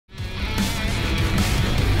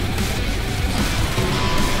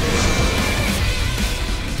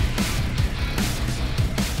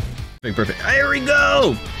Perfect. Here we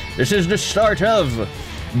go! This is the start of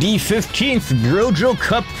the 15th Brojo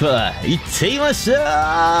Cup.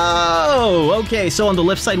 Okay, so on the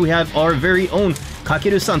left side we have our very own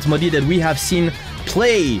Kakeru-san that we have seen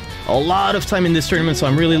play a lot of time in this tournament, so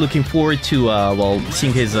I'm really looking forward to well,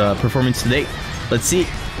 seeing his performance today. Let's see.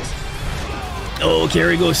 Okay, here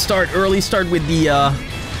we go. Early start with the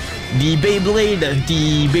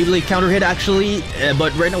Beyblade counter hit actually,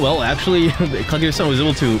 but right now, well, actually, Kakeru-san was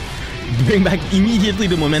able to bring back immediately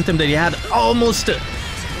the momentum that he had. Almost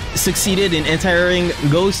succeeded in anti-airing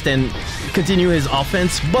Ghost and continue his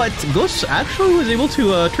offense, but Ghost actually was able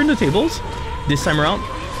to turn the tables this time around.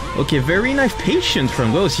 Okay, very nice patience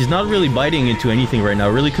from Ghost. He's not really biting into anything right now,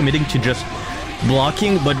 really committing to just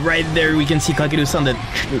blocking, but right there we can see Kakeru-san that,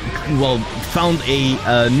 well, found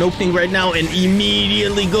an opening right now, and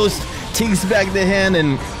immediately Ghost takes back the hand,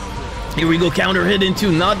 and here we go, counter hit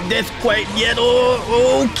into not death quite yet.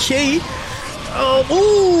 Oh, okay.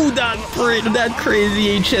 Oh, that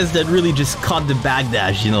crazy HS that really just caught the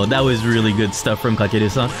backdash, you know, that was really good stuff from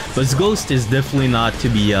Kakeru-san. But Ghost is definitely not to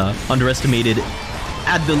be underestimated.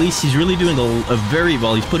 At the least, he's really doing a very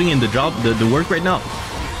well. He's putting in the work right now.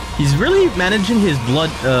 He's really managing his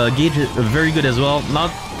blood gauge very good as well.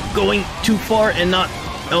 Not going too far and not...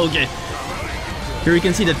 Okay. Here we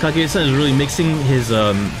can see that Kakeru-san is really mixing his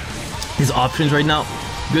options right now.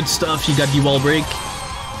 Good stuff. He got the wall break.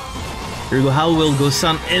 Here we go. How will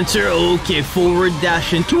Ghost-san enter? Okay, forward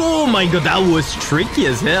dash into... Oh my god, that was tricky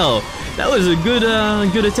as hell. That was a good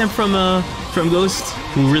attempt from Ghost,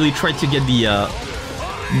 who really tried to get the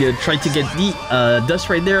dust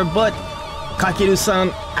right there, but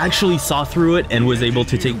Kakeru-san actually saw through it and was able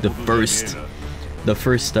to take the first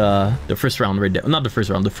round right there. Not the first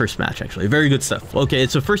round, the first match actually. Very good stuff. Okay,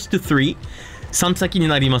 it's a first to 3. 3先に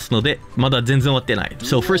なりますので、まだ全然終わってない。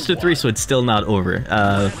So first to 3, so it's still not over.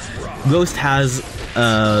 Ghost has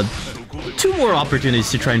 2 more opportunities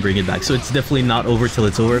to try and bring it back, so it's definitely not over till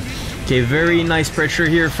it's over. Okay, very nice pressure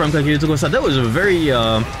here from Kakeru-san. That was a very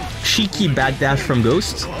cheeky backdash from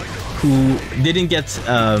Ghost, who didn't get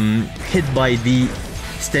hit by the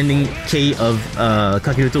standing K of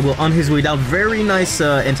Kakeru on his way down. Very nice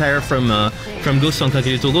anti-air from Ghost on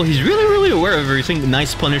Kakeru. He's really aware of everything.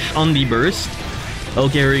 Nice punish on the burst.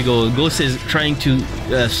 Okay, here we go. Ghost is trying to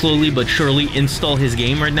slowly but surely install his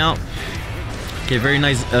game right now. Okay, very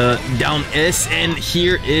nice down S, and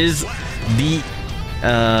here is the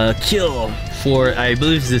kill for, I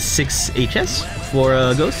believe, the 6 HS for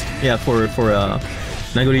Ghost. Yeah, for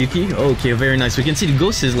Nagoriyuki. Okay, very nice. We can see the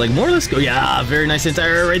Ghost is like more or less go. Yeah, very nice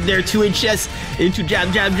entire right there. 2 HS into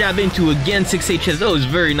jab, into again 6 HS. That was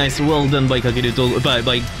very nice. Well done by Kakeru,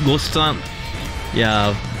 by Ghost-san.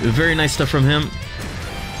 Yeah, very nice stuff from him.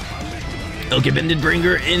 Okay, Bended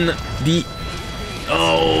Bringer in the...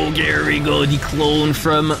 Oh, there we go. The clone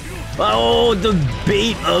from... Oh, the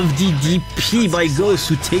bait of the DP by Ghost,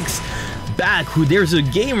 who takes back, there's a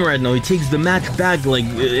game right now. He takes the match back like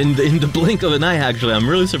in the blink of an eye. Actually, I'm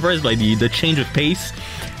really surprised by the change of pace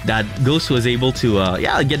that Ghost was able to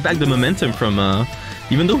yeah, get back the momentum from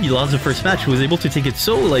even though he lost the first match, he was able to take it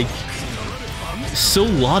so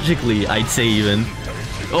logically, I'd say even.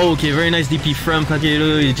 Oh, okay, very nice DP from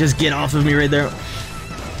Kakeru. Just get off of me right there.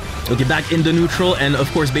 Okay, back in the neutral, and of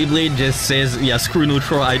course Beyblade just says, yeah, screw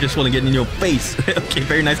neutral, I just want to get in your face. Okay,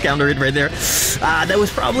 very nice counter hit right there. That was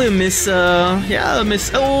probably a miss, yeah, a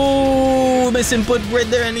miss. Oh, miss input right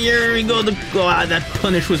there, and here we go. That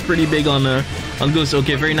punish was pretty big on Ghost.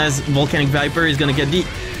 Okay, very nice Volcanic Viper is gonna get the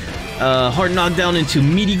hard knockdown into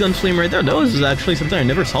Meaty Gun Flame right there. That was actually something I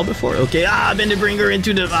never saw before. Okay, Bended Bringer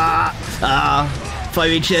into the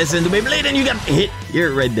 5HS and the Beyblade, and you got hit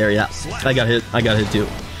here right there. Yeah, I got hit too.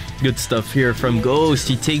 Good stuff here from Ghost.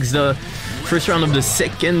 He takes the first round of the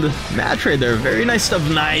second match right there. Very nice stuff.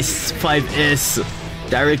 Nice 5S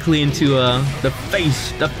directly into the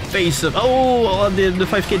face of the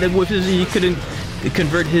 5K that whiffs. He couldn't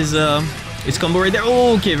convert his combo right there.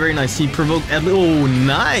 Oh, okay, very nice. He provoked. Oh,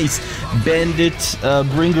 nice Bandit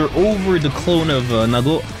Bringer over the clone of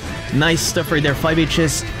Nago. Nice stuff right there.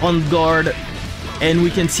 5HS on guard, and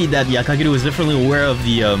we can see that Kakeru was definitely aware of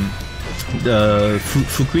the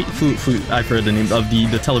Fukui, I forgot the name of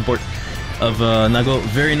the teleport of Nago.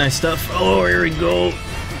 Very nice stuff. Oh, here we go.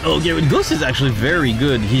 Okay, Ghost is actually very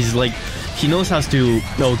good. He's like, he knows how to.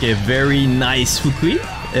 Okay, very nice Fukui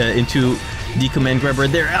into the command grab right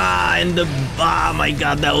there. And the my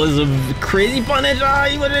god, that was a crazy punish.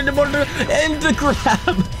 He went in the border, and the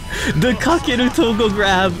grab, the Kakeru Togo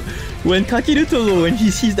grab when Kakeru Togo, when he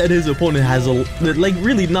sees that his opponent has like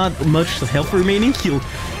really not much health remaining, he'll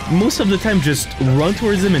most of the time just run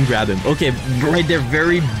towards him and grab him. Okay, right there,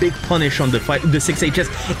 very big punish on the 6HS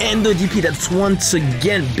and the DP that's once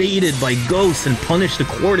again baited by Ghost and punished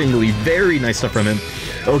accordingly. Very nice stuff from him.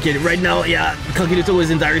 Okay, right now, yeah, Kakeru Togo is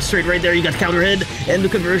in dire strait right there. You got counter hit and the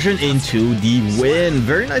conversion into the win.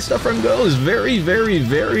 Very nice stuff from Ghost. Very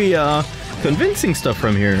convincing stuff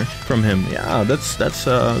from him. Yeah, that's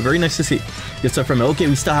very nice to see. Good stuff from him. Okay,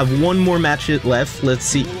 we still have one more match left. Let's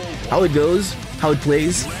see how it goes, how it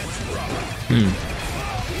plays.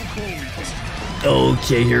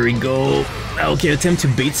 Okay, here we go. Okay, attempt to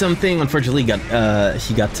bait something. Unfortunately, he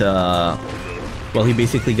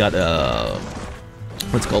basically got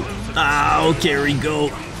what's it called? Okay, here we go.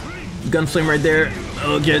 Gunflame right there.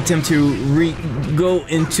 Okay, attempt to go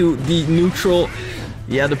into the neutral.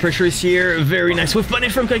 Yeah, the pressure is here. Very nice whiff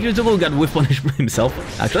punish from Kakeru Togo. Got whiff punish himself,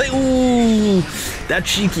 actually. Ooh, that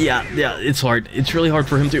cheeky. Yeah, it's hard. It's really hard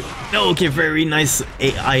for him to. Okay, very nice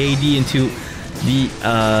IAD into the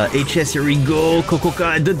HS. Here we go.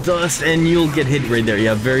 Kokoka, the dust, and you'll get hit right there.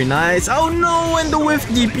 Yeah, very nice. Oh no, and the whiff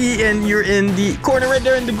DP, and you're in the corner right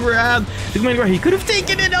there in the grab. The command grab. He could have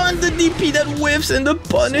taken it on the DP that whiffs and the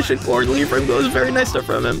punish accordingly from Ghost. Very nice stuff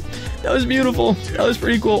from him. That was beautiful. That was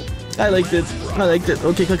pretty cool. I liked it.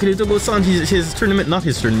 Okay, Kakeru Togo-san, his tournament, not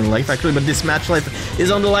his tournament life actually, but this match life is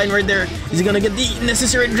on the line right there. Is he gonna get the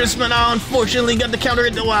necessary adjustment? Oh, unfortunately, got the counter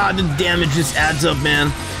hit. Wow, the damage just adds up,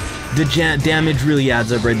 man. The damage really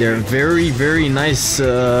adds up right there. Very nice,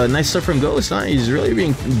 nice stuff from Ghost, huh? He's really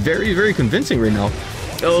being very convincing right now.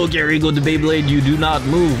 Oh, here we go, the Beyblade. You do not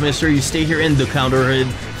move, mister. You stay here, and the counter hit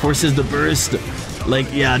forces the burst.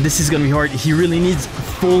 Like, yeah, this is gonna be hard. He really needs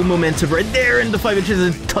full momentum right there, and the 5 inches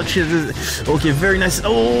and touches. Okay, very nice.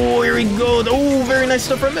 Oh, here we go. Oh, very nice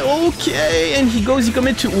stuff from him. Okay, and he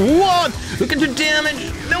commits to what? Look at the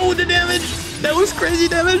damage. No, the damage. That was crazy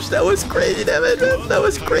damage. That was crazy damage. That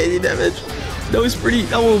was crazy damage. That was pretty.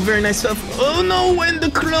 Oh, very nice stuff. Oh no, and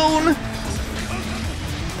the clone.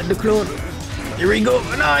 And the clone. Here we go.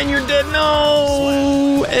 No, and you're dead.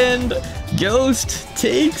 No, and Ghost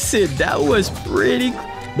takes it. That was pretty.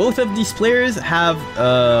 Both of these players have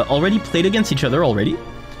already played against each other already,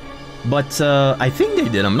 but I think they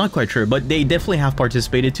did. I'm not quite sure, but they definitely have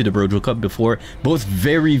participated to the Brojo Cup before. Both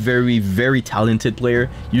very talented player.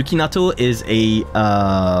 Yukinato is a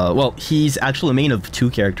well, he's actually a main of 2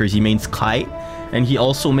 characters. He mains Kai, and he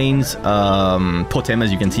also mains Totem,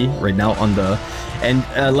 as you can see right now on the. And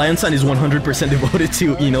Lion-san is 100% devoted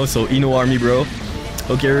to Ino, so Ino army, bro.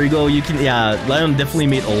 Okay, here we go. Yeah, Lion definitely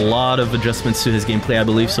made a lot of adjustments to his gameplay, I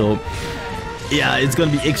believe. So, yeah, it's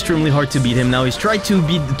gonna be extremely hard to beat him now. He's tried to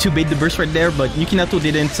bait the burst right there, but Yukinato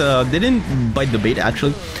didn't bite the bait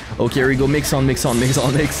actually. Okay, here we go. Mix.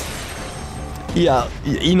 Yeah,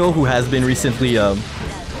 Ino, who has been recently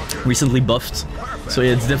buffed. So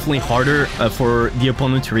yeah, it's definitely harder for the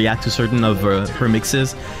opponent to react to certain of her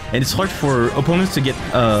mixes, and it's hard for opponents to get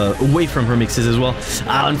away from her mixes as well.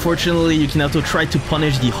 Unfortunately, Yukinato tried to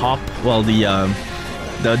punish the hop, well, the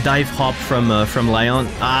dive hop from Lion.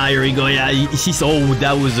 Here we go. Yeah, oh,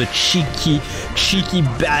 that was a cheeky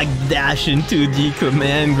back dash into the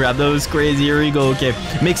command grab. That was crazy. Here we go. Okay,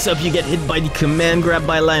 mix up. You get hit by the command grab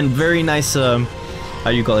by Lion. Very nice. How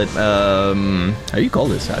do you call it? How do you call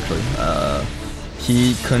this actually?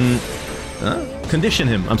 He condition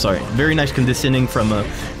him. I'm sorry. Very nice conditioning from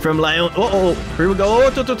Lion. Oh, here we go.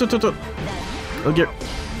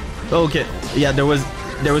 Okay. Yeah, there was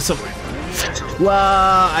some.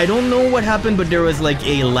 Wow, I don't know what happened, but there was like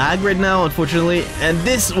a lag right now, unfortunately. And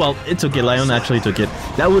this, well, it's okay. Lion actually took it.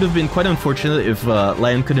 That would have been quite unfortunate if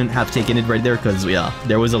Lion couldn't have taken it right there, because yeah,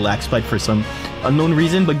 there was a lag spike for some unknown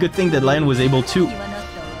reason. But good thing that Lion was able to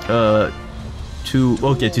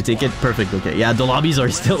take it. Perfect. Okay, yeah, the lobbies are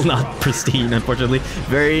still not pristine, unfortunately.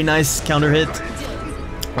 Very nice counter hit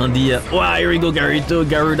on the wow, here we go.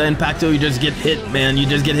 Garuda and Pacto, you just get hit, man. You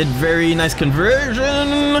just get hit. Very nice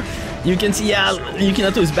conversion. You can see, yeah,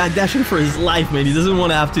 Yukinato is backdashing for his life, man. He doesn't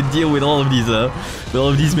want to have to deal with all of these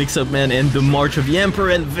mix-up, man. And the March of the Emperor,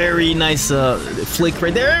 and very nice flick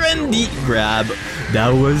right there, and the grab. That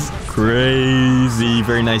was crazy.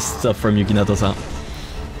 Very nice stuff from Yukinato-san.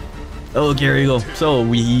 Okay, here we go. So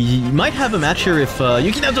we might have a match here if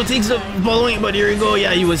Yukinato takes the following, but here we go.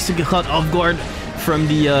 Yeah, he was caught off guard from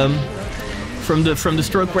the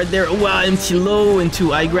stroke right there. Wow, empty low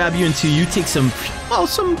into I grab you, into you take some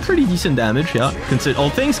pretty decent damage. Yeah, all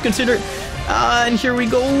things considered. And here we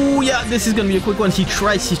go. Yeah, this is gonna be a quick one. He's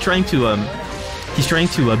trying to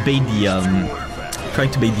bait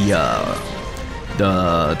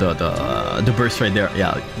the burst right there.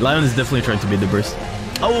 Yeah, Lion is definitely trying to beat the burst.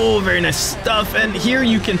 Oh, very nice stuff. And here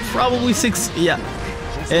you can probably yeah.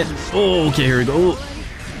 And oh, okay, here we go.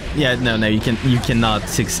 Yeah, no, you cannot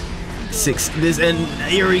six this. And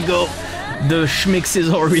here we go. The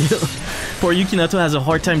schmixes are real. Poor Yukinato has a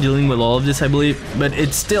hard time dealing with all of this, I believe, but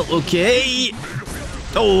it's still okay.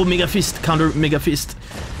 Oh, Mega Fist, counter Mega Fist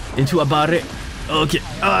into a barre. Okay,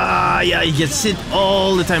 yeah, he gets hit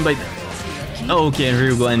all the time by... Okay, and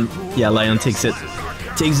here we go, and yeah, Lion takes it.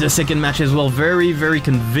 Takes the second match as well. Very, very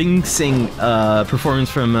convincing performance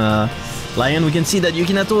from Lion. We can see that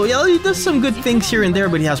Yukinato, yeah, he does some good things here and there,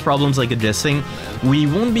 but he has problems like adjusting. We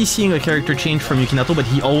won't be seeing a character change from Yukinato, but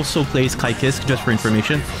he also plays Kykiske, just for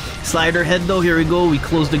information. Slider head though, here we go. We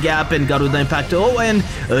close the gap and Garuda Impact. Oh, and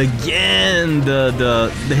again,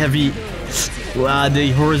 the heavy,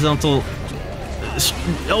 the horizontal.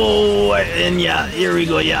 Oh, and yeah, here we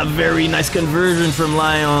go. Yeah, very nice conversion from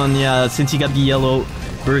Lion. Yeah, since he got the yellow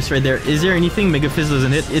burst right there. Is there anything Mega Fist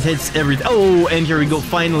doesn't hit? It hits everything. Oh, and here we go.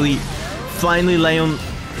 Finally, Lion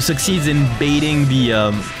succeeds in baiting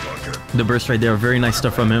the burst right there. Very nice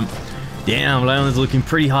stuff from him. Damn, Lion is looking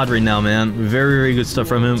pretty hot right now, man. Very, very good stuff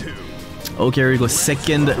from him. Okay, here we go.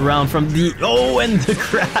 Second round from the... Oh, and the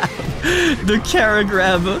grab. The Kara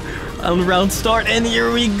grab on the round start. And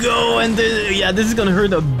here we go. And yeah, this is gonna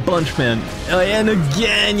hurt a bunch, man. And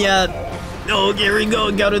again, yeah. Oh, here we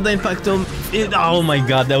go. Garuda Impacto. Oh my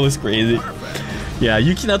god, that was crazy. Yeah,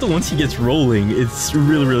 Yukinato, once he gets rolling, it's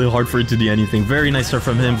really, really hard for it to do anything. Very nice start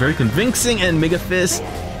from him. Very convincing. And Mega Fist.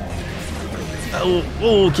 Oh,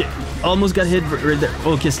 okay. Almost got hit right there.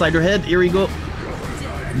 Okay, slider head. Here we go.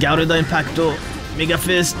 Garuda Impacto. Mega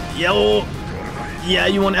Fist. Yo. Yeah,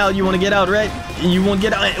 you want out. You want to get out, right? You won't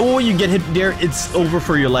get out. Oh, you get hit there. It's over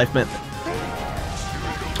for your life, man.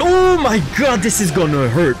 Oh my god, this is gonna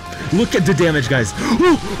hurt. Look at the damage, guys.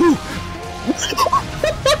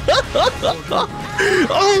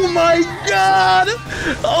 Oh my god!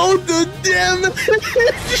 Oh, the damage!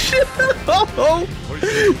 Oh,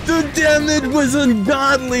 the damage was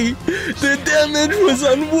ungodly! The damage was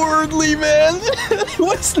unworldly, man! It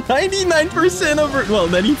was 99% of well,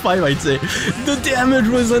 95, I'd say. The damage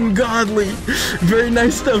was ungodly! Very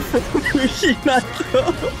nice stuff from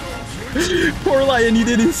Yukinato. Poor Lion, he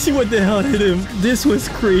didn't see what the hell hit him. This was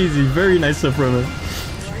crazy. Very nice stuff from him.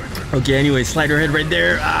 Okay, anyway, slider head right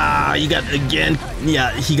there. You got again.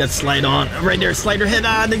 Yeah, he got slide on right there. Slider head.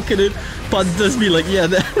 They couldn't. Pod does be like, yeah,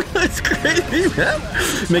 that's crazy, man.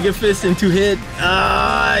 Mega Fist into hit.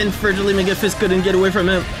 Unfortunately, Mega Fist couldn't get away from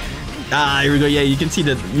him. Here we go. Yeah, you can see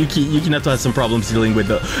that Yukinato has some problems dealing with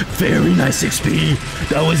the very nice XP.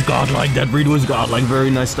 That was godlike. That breed was godlike. Very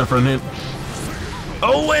nice stuff from him.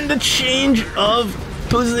 Oh, and the change of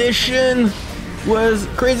position was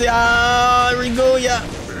crazy. Here we go. Yeah.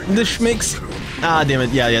 The schmicks. Damn it.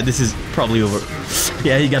 Yeah, this is probably over.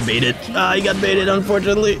 Yeah, he got baited. He got baited,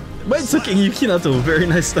 unfortunately. But it's okay, Yukinato. Very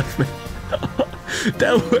nice stuff, man.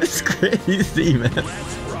 That was crazy, man.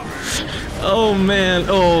 Oh, man.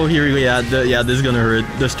 Oh, here we go. Yeah, this is gonna hurt.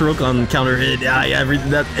 The stroke on counter hit. Yeah,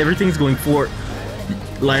 everything's going for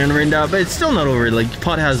Lion right now, but it's still not over. Like,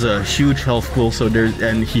 Pot has a huge health pool, so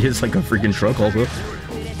and he hits like a freaking truck also.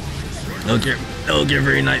 Okay,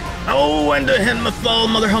 very nice. Oh, and the Henmathal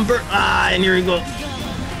Mother Humper. And here we go.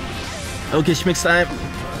 Okay, Schmicks time.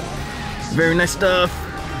 Very nice stuff.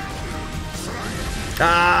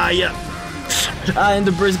 Yeah. And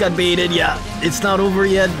the burst got baited. Yeah, it's not over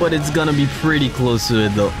yet, but it's gonna be pretty close to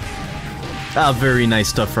it though. Very nice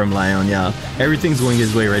stuff from Lion. Yeah, everything's going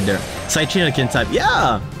his way right there. Sidechain again type.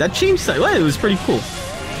 Yeah, that changed side. Well, it was pretty cool.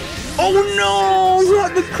 Oh no! He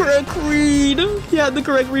had the correct read. He had the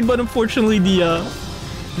correct read, but unfortunately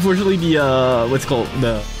what's it called?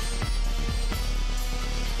 The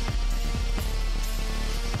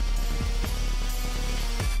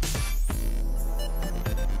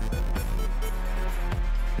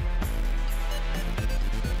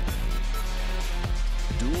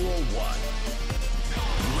Duel 1.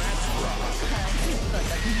 Let's rock.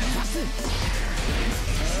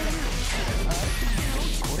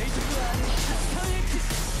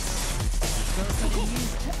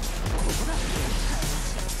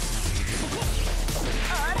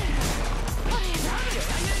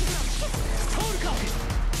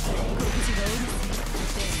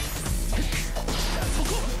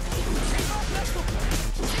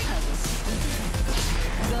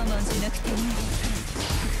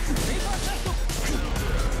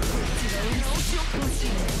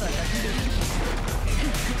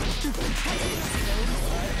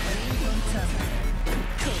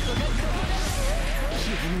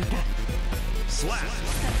 Slap.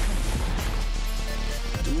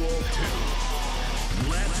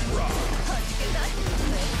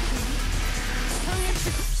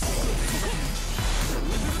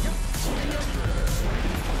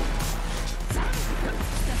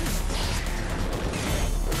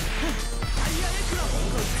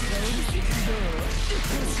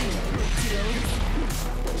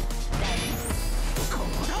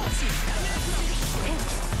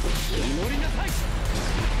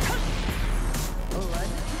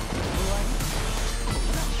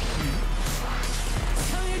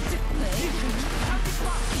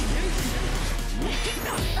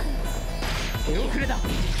 手遅れだ。どこ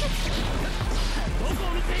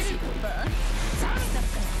を見ている。さあ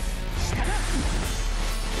下だ。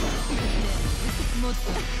もっと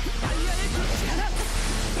タイヤエッジ下だ。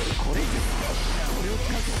これを使う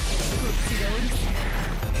とこっちがうるさい。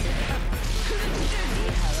リ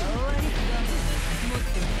ハは終わり。もっと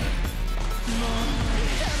もう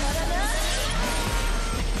たまらない。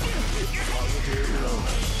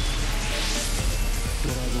ド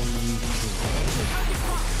ラゴンにほ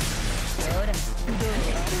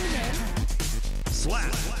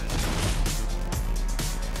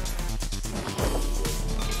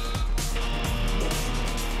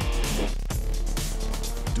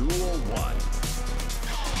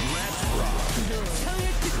ら、どう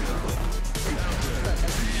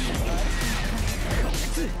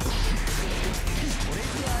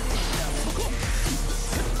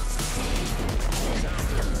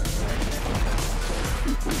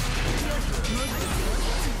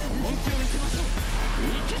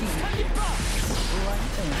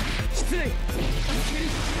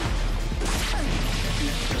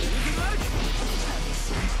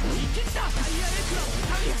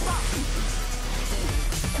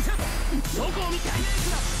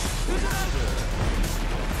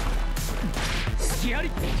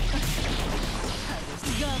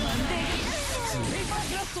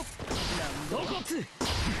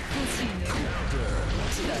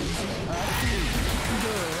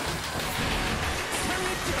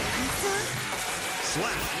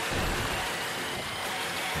Slap.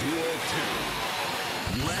 Duel 1.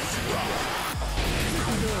 Let's rock.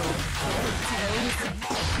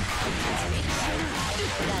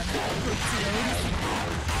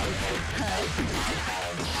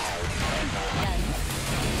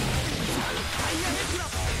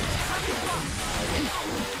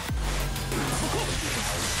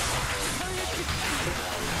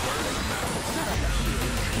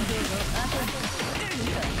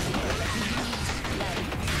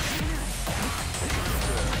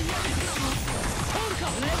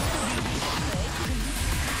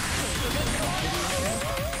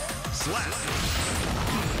 Slap.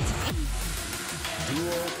 Duel 2. Let's rock. Slap.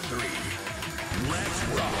 Duel 3. Let's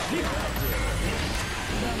rock.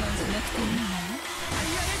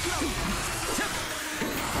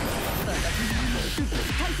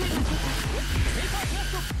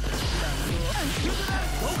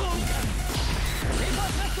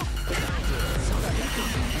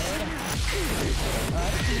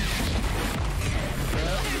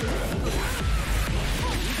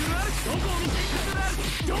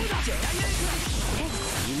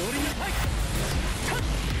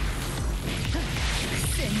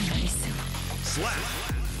 Slap.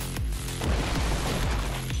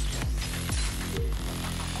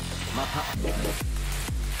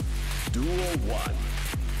 Duel 1.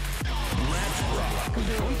 Let's rock.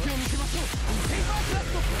 Duel 2.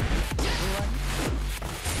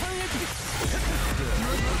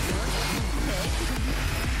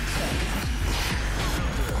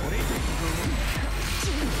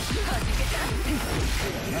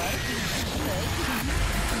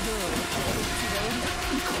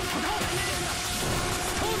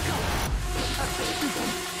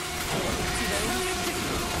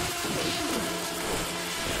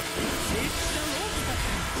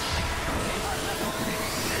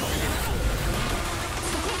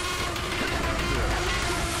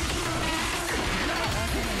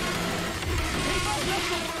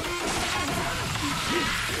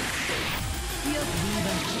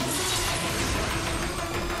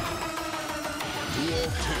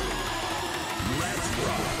 Let's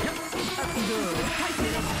rock.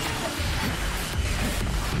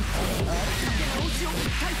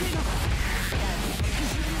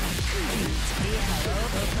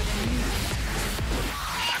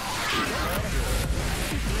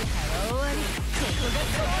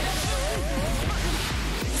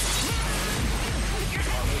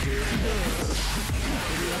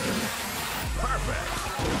 Perfect.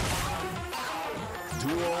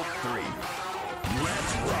 Duel 3.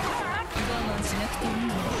 Let's rock.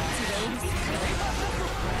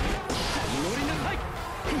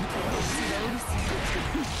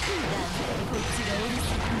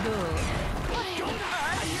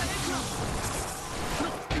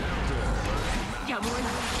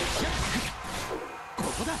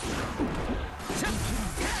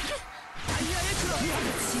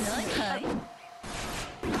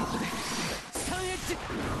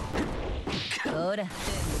 ほらは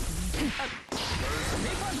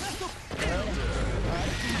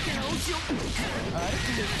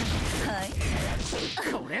い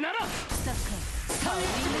これならスタッフハウリン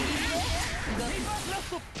グギルで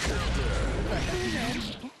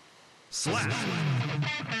Slap.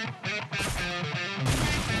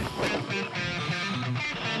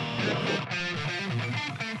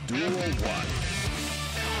 Duel 1.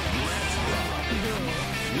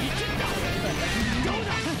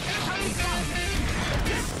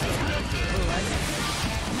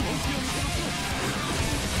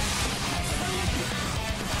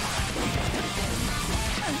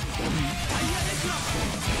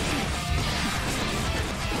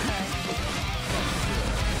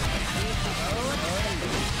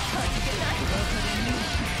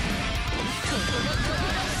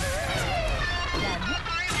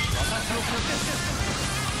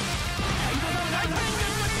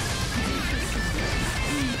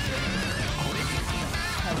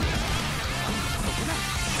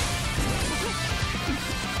 Let's rock.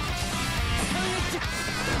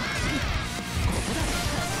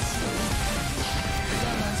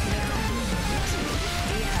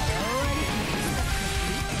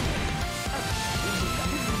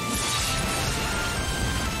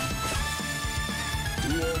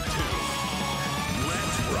 Duel 2.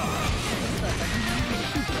 Let's rock.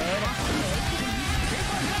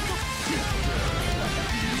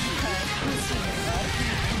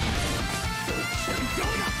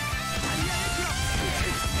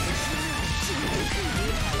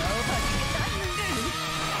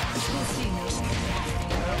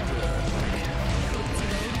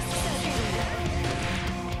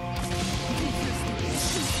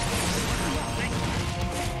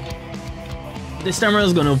 This time around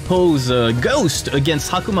is going to oppose Ghost against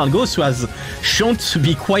Hakuman. Ghost, who has shown to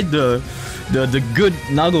be quite the good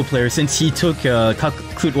Nago player since he took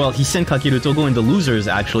he sent Kakeru Togo in the losers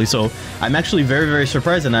actually. So I'm actually very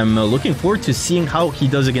surprised, and I'm looking forward to seeing how he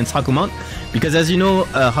does against Hakuman, because as you know,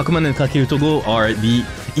 Hakuman and Kakeru Togo are the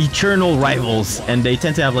eternal rivals, and they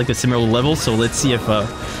tend to have like a similar level. So let's see if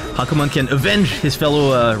Hakuman can avenge his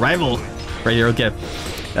fellow rival right here. Okay.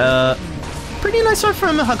 Pretty nice start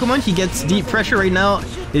from Hakuman. He gets deep pressure right now.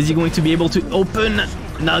 Is he going to be able to open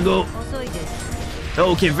Nago?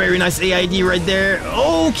 Okay, very nice AID right there.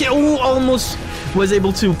 Okay, oh, almost was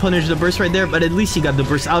able to punish the burst right there, but at least he got the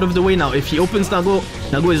burst out of the way. Now, if he opens Nago,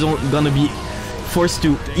 Nago is gonna be forced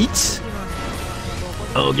to eat.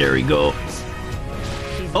 Oh, there we go.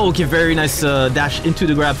 Okay, very nice dash into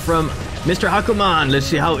the grab from Mr. Hakuman. Let's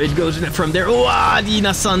see how it goes from there. Oh, the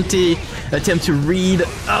Nasante attempt to read.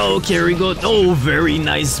 Okay, here we go. Oh, very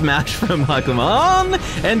nice smash from Hakuman.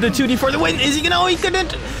 And the 2D for the win. Is he gonna? Oh, he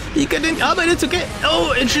couldn't. He couldn't. Oh, but it's okay.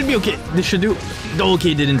 Oh, it should be okay. This should do.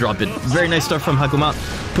 Okay, didn't drop it. Very nice start from Hakuman.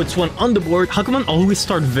 Puts one on the board. Hakuman always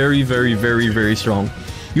start very strong.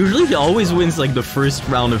 Usually he always wins like the first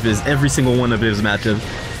round of every single one of his matches.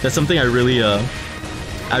 That's something I really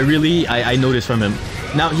noticed from him.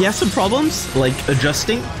 Now, he has some problems, like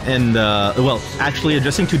adjusting and, well, actually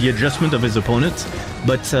adjusting to the adjustment of his opponent.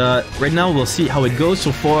 But right now, we'll see how it goes.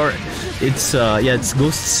 So far, it's, yeah, it's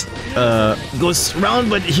Ghost's round,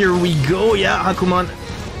 but here we go. Yeah, Hakuman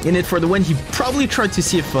in it for the win. He probably tried to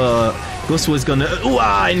see if Ghost was gonna...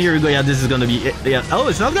 and here we go. Yeah, this is gonna be it. Yeah. Oh,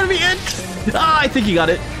 it's not gonna be it. I think he got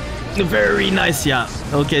it. Very nice, yeah.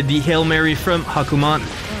 Okay, the Hail Mary from Hakuman.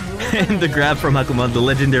 And the grab from Hakuman, the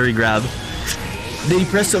legendary grab. Did he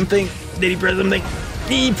press something? Did he press something?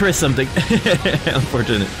 He pressed something.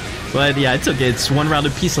 Unfortunate. But yeah, it's okay. It's one round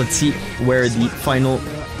apiece. Let's see where the final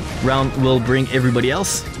round will bring everybody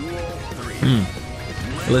else.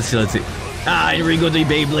 Let's see. Here we go. The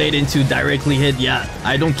Beyblade into directly hit. Yeah,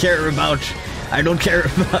 I don't care about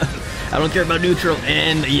neutral.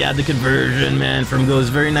 And yeah, the conversion, man, from Goes.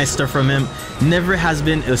 Very nice stuff from him. Never has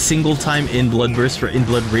been a single time in Blood Burst or in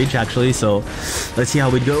Blood Rage actually. So let's see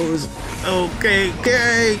how it goes. Okay.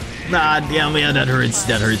 Damn, yeah, that hurts.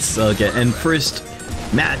 Okay, and first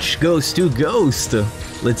match goes to Ghost.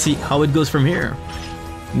 Let's see how it goes from here.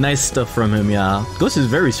 Nice stuff from him, yeah. Ghost is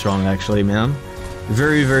very strong actually, man.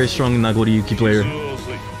 Very strong Nagoriyuki player.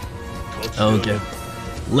 Okay.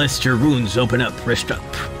 Lest your wounds open up, rest up.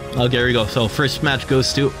 Okay, here we go. So first match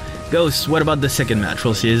goes to Ghost. What about the second match?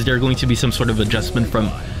 We'll see. Is there going to be some sort of adjustment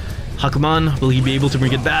from Hakuman? Will he be able to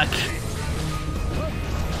bring it back?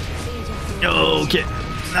 Okay.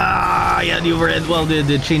 Yeah, the overhead. Well,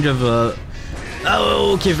 the change of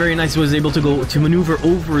okay, very nice. Was able to maneuver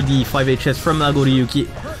over the 5HS from Nagoriyuki.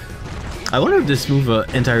 I wonder if this move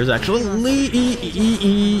entires actually.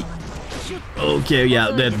 Okay, yeah,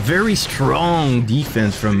 that very strong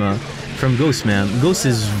defense from from Ghost, man. Ghost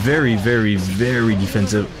is very, very, very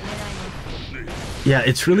defensive. Yeah,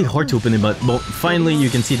 it's really hard to open it, but well, finally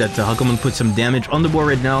you can see that Hakuman put some damage on the board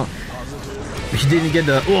right now. He didn't get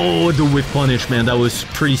the... Oh, the whip punish, man. That was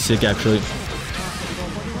pretty sick, actually.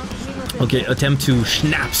 Okay, attempt to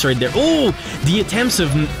snaps right there. Oh, the attempts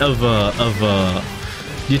of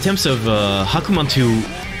Hakuman to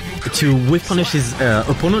whip punish his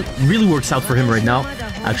opponent really works out for him right now,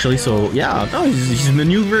 actually. So yeah, no, he's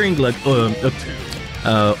maneuvering like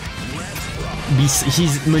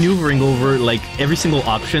he's maneuvering over like every single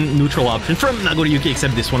option, neutral option from Nagoriyuki,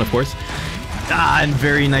 except this one, of course. And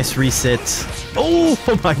very nice reset. Oh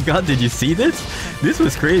my god, did you see this? This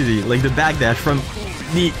was crazy. Like the backdash from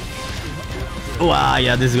the... Wow,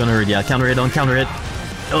 yeah, this is gonna hurt. Yeah, counter hit on counter hit.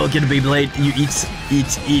 Oh, get a Beyblade. You eat.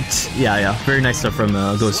 Yeah. Very nice stuff from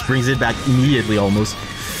Ghost. Brings it back immediately almost.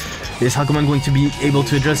 Is Hakuman going to be able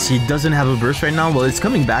to adjust? He doesn't have a burst right now. Well, it's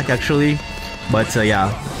coming back actually. But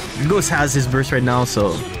yeah, Ghost has his burst right now,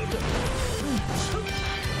 so...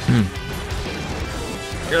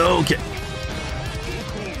 Okay.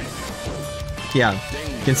 Yeah,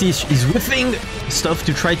 you can see he's whiffing stuff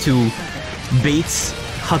to try to bait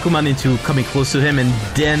Hakuman into coming close to him, and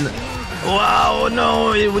then... Wow,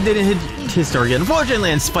 no, it didn't hit his target.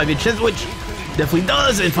 Unfortunately, and 5 hits, which definitely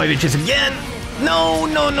does, and 5 hits again. No,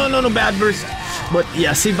 bad burst. But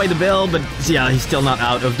yeah, saved by the bell, but yeah, he's still not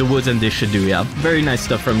out of the woods, and this should do, yeah. Very nice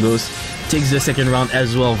stuff from Ghost. Takes the second round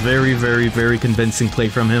as well. Very, very, very convincing play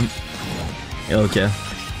from him. Okay.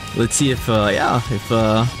 Let's see if, we're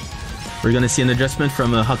gonna see an adjustment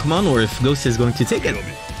from Hakuman, or if Ghost is going to take it.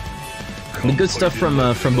 The good stuff from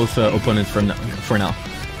both opponents for now.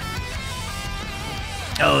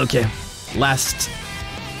 Okay, last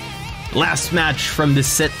match from this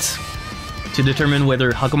set to determine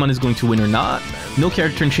whether Hakuman is going to win or not. No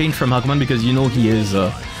character change from Hakuman because you know he is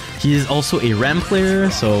also a RAM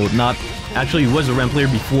player. So not actually he was a RAM player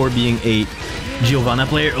before being a Giovanna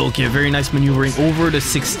player. Okay, very nice maneuvering over the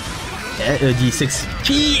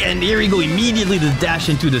 6P, and here we go immediately the dash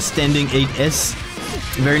into the standing 8S.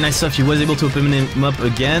 Very nice stuff. He was able to open him up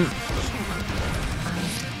again.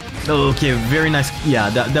 Okay, very nice.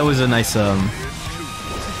 Yeah, that was a nice.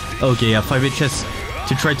 Okay, yeah, 5 HS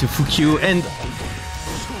to try to Fukyu, and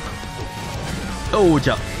oh,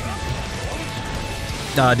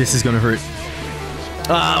 yeah. This is gonna hurt.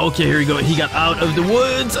 Okay, here we go. He got out of the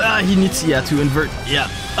woods. He needs, yeah, to invert. Yeah.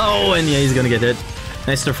 Oh, and yeah, he's gonna get hit.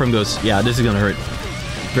 Nice stuff from Ghost. Yeah, this is gonna hurt.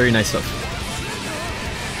 Very nice stuff.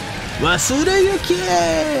 Well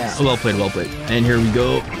played, well played. And here we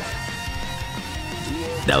go.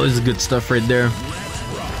 That was good stuff right there.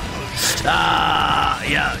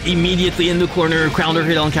 Yeah, immediately in the corner, counter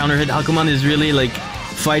hit on counter hit. Hakuman is really like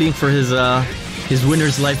fighting for his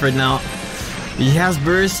winner's life right now. He has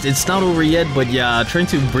burst. It's not over yet, but yeah, trying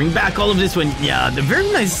to bring back all of this when, yeah, the very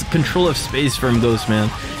nice control of space from Ghost, man.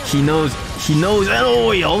 He knows.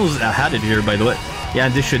 Oh, he almost had it here, by the way. Yeah,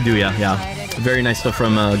 this should do, yeah. Very nice stuff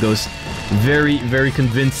from Ghost. Very, very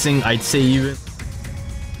convincing, I'd say even.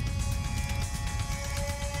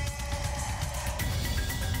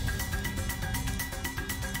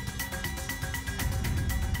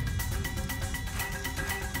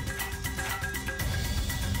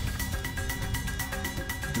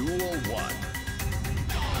 Duel 1.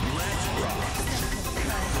 Let's rock.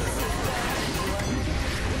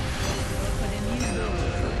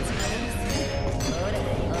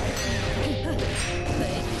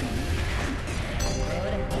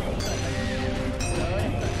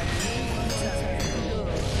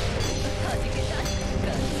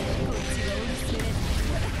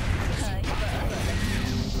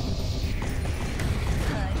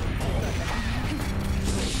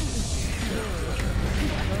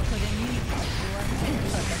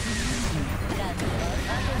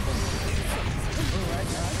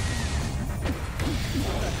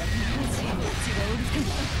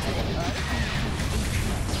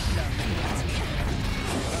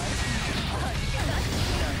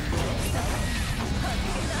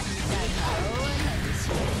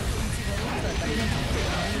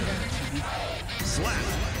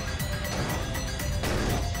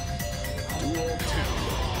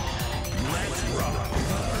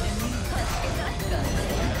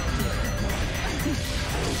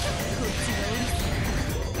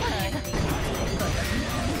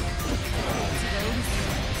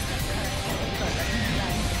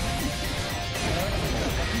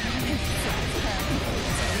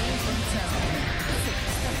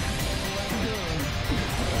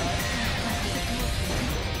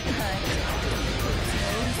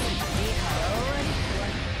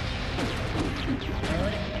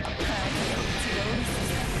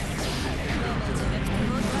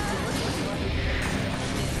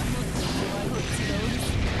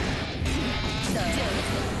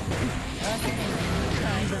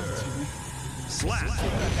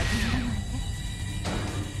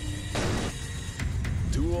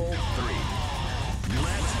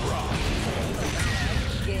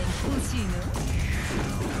 欲しいの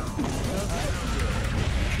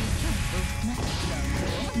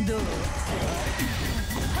どうは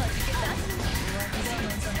じけた我慢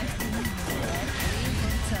さなくていいの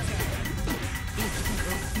さあ生きてほ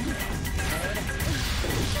ら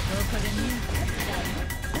ここで見よう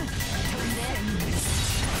飛んで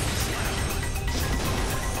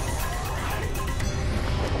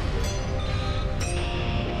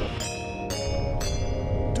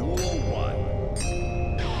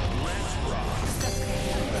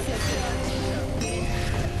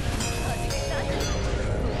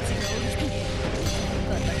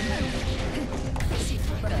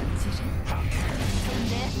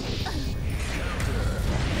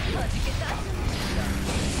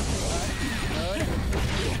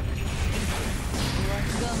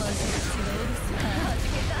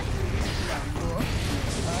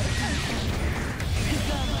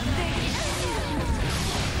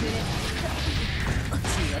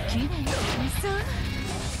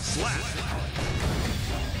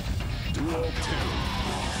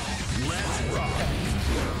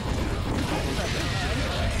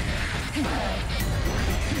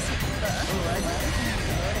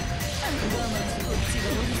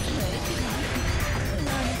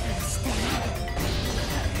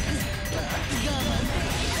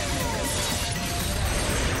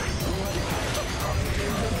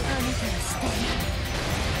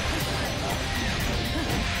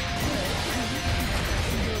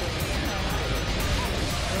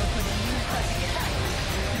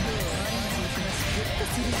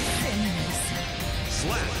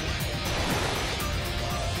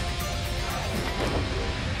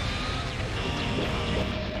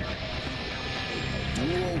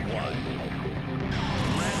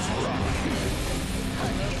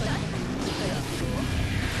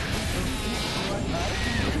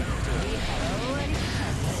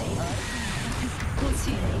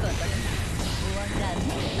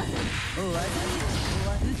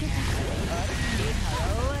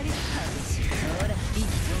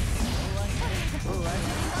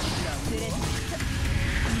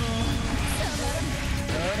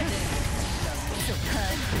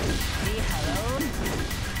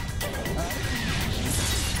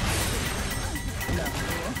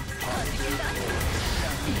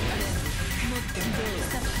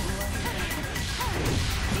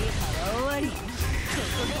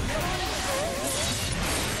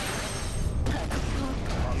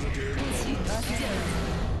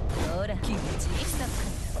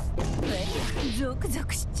ゾクゾ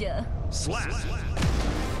クしちゃう。Slap.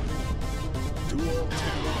 Duel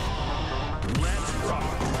 2. Let's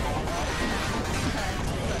rock.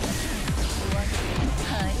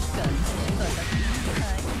 はい、感じバタは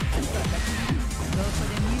い、バタどこ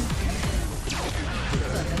でミュージック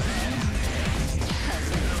バタ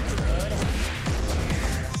ほら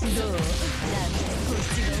どうなんてこっ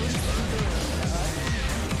ちがおるどう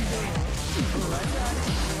終わり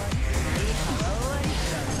リハは終わり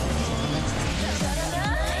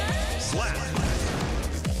Slap.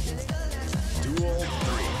 Duel 3.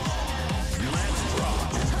 Let's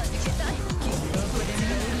rock. はじけたいどこで見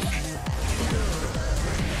る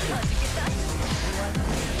はじけたい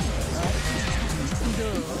ど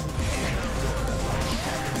う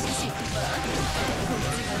失敗こっ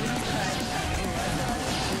ちがうるさい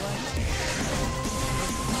終わり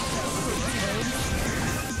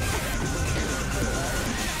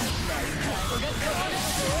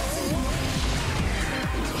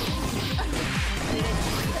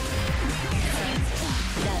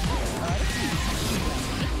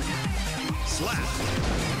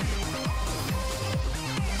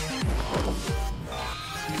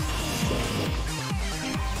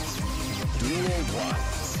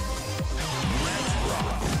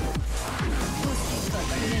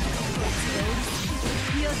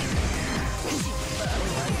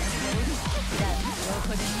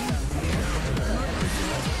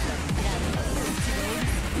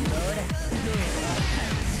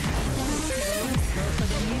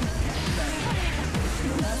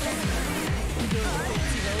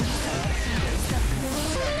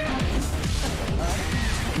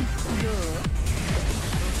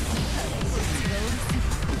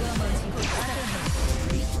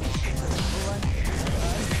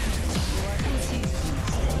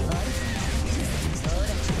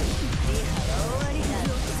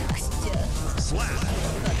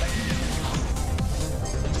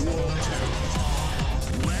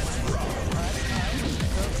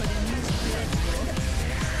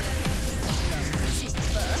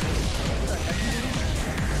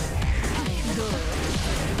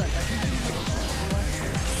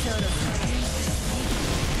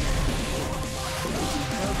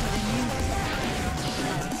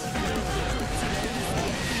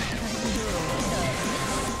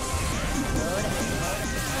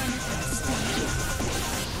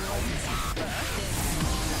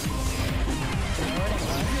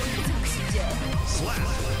Slap.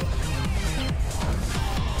 Slap.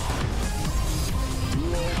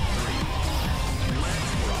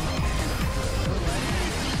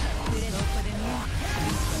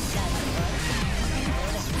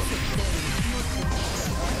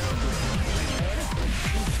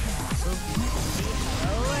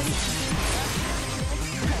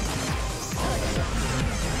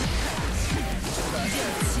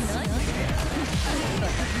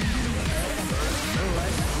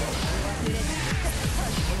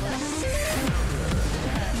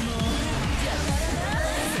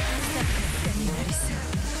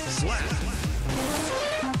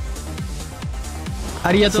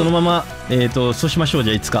 ありがとう。そのままそうしましょう。じ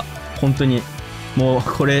ゃあいつか本当にもう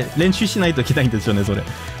これ練習しないといけないんですよね。それ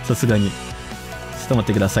さすがにちょっと待っ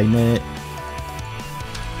てくださいね。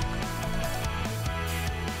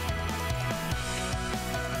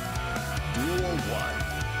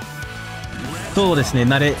そうですね、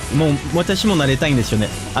もう私も慣れたいんですよね。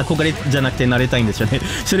憧れじゃなくて慣れたいんですよね。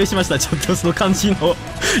失礼しました。ちょっとその漢字の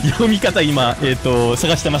読み方今、探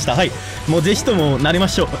してました。はい。もうぜひとも慣れま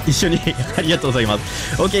しょう。一緒に。ありがとうございま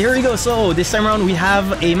す。Okay, here we go. So, this time around we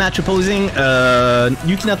have a match opposing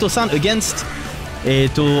Yukinato-san against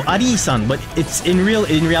Ari-san, but it's in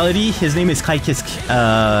reality his name is Kykiske.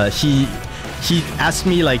 He asked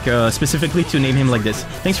me like specifically to name him like this.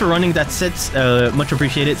 Thanks for running that set, much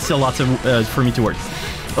appreciated. Still lots of for me to work.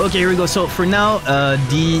 Okay, here we go. So for now,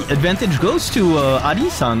 the advantage goes to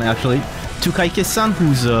Ari-san actually, to Kykiske-san,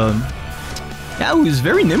 who's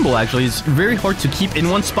very nimble actually. It's very hard to keep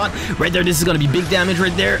in one spot. Right there, this is gonna be big damage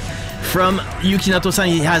right there from Yukinato-san.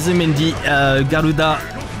 He has him in the Garuda.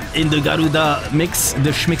 In the Garuda mix,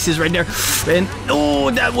 the schmix is right there, and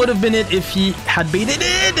oh, that would have been it if he had baited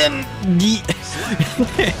it, and the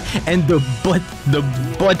and the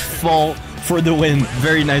butt fall for the win.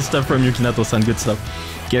 Very nice stuff from Yukinato-san. Good stuff.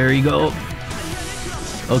 Here we go.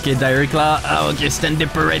 Okay, direct claw. Okay, stand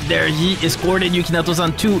dipper right there. He escorted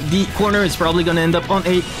Yukinato-san to the corner. It's probably gonna end up on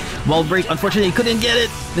a wall break. Unfortunately, he couldn't get it.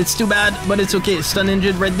 It's too bad, but it's okay. Stun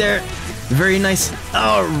injured right there. Very nice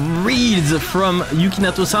reads from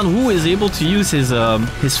Yukinato-san, who is able to use his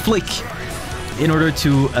flick in order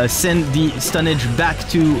to send the stunnage back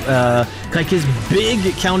to Kykiske.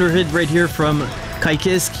 Big counter hit right here from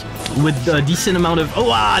Kykiske with a decent amount of...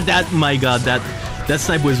 Oh, that... My god, that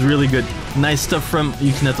snipe was really good. Nice stuff from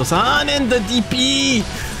Yukinato-san, and the DP!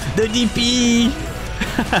 The DP!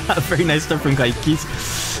 Very nice stuff from Kykiske.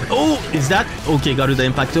 Oh, is that... Okay, Garuda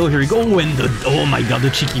Impacto, here we go, and the... Oh my god, the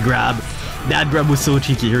cheeky grab. That grab was so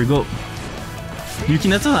cheeky. Here we go.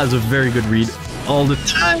 Yukinato has a very good read all the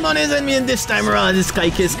time on his enemy, and this time around it's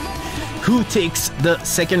Kykiske who takes the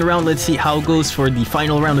second round. Let's see how it goes for the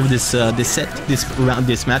final round of this this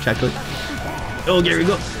match actually. Oh, here we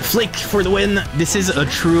go. Flick for the win. This is a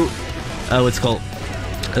true what's it called?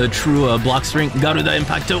 A true block string. Garuda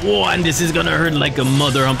Impacto. Oh, and this is gonna hurt like a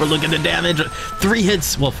mother humper. Look at the damage. 3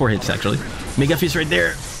 hits. Well, 4 hits actually. Mega Fist right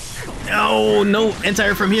there. Oh no,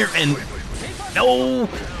 entire from here, and oh,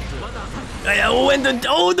 and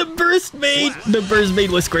the burst bait. The burst bait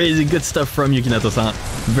was crazy. Good stuff from Yukinato-san.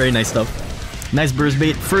 Very nice stuff. Nice burst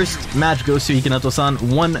bait. First match goes to Yukinato-san.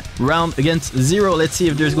 1 round against 0. Let's see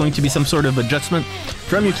if there's going to be some sort of adjustment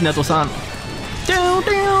from Yukinato-san. Down,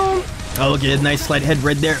 down. Okay, nice slide head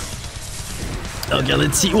right there. Okay,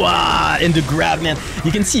 let's see. Wow, and the grab, man.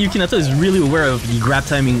 You can see Yukinato is really aware of the grab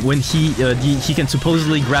timing when he can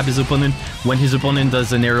supposedly grab his opponent when his opponent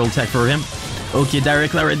does an aerial attack for him. Okay,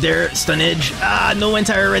 direct right there, stun edge. No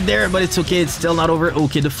entire right there, but it's okay. It's still not over.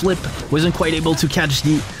 Okay, the flip wasn't quite able to catch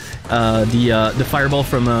the fireball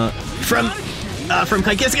from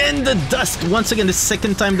Kykiske, and the dust. Once again, the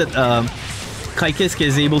second time that Kykiske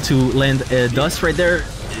is able to land a dust right there.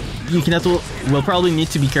 Yukinato will probably need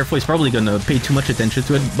to be careful. He's probably gonna pay too much attention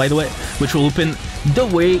to it, by the way, which will open the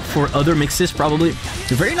way for other mixes probably.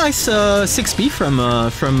 A very nice 6P from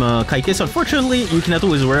Kykiske. Unfortunately, Yukinato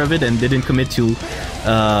was aware of it and didn't commit to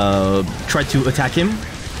try to attack him.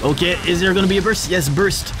 Okay, is there gonna be a burst? Yes,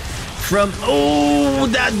 burst from... Oh,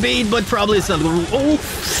 that bait, but probably it's not gonna... Oh,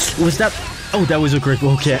 was that... Oh, that was a great...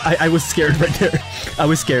 Okay, I was scared right there. I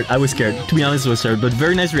was scared. To be honest, I was scared. But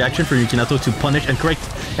very nice reaction from Yukinato to punish, and correct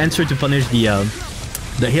answer to punish the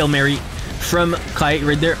Hail Mary from Kai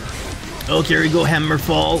right there. Okay, here we go. Hammer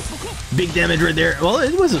fall. Big damage right there. Well,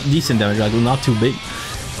 it was a decent damage, not too big.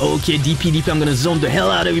 Okay, DP, I'm gonna zone the hell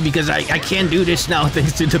out of you because I can't do this now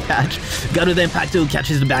thanks to the patch. Garuda Impacto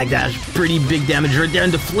catches the backdash. Pretty big damage right there,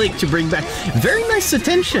 and the flick to bring back. Very nice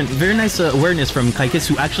attention. Very nice awareness from Kykiske,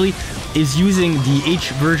 who actually is using the H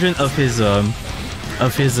version of his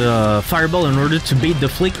fireball in order to bait the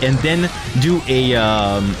flick and then do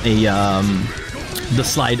the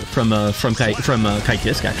slide from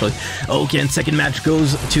Kykiske actually. Okay, and second match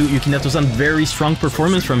goes to Yukinato-san. Very strong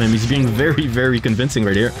performance from him. He's being very convincing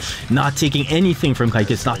right here. Not taking anything from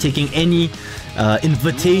Kykiske, not taking any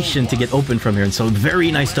invitation to get open from here. And so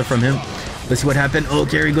very nice stuff from him. Let's see what happened.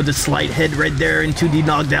 Okay, here we go, the slide head right there into the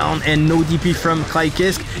knockdown, and no DP from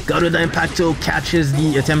Kykiske. Garuda Impacto catches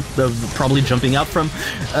the attempt of probably jumping out from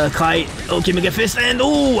Kai. Okay, Mega Fist, and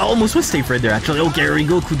oh, almost was safe right there actually. Okay, here we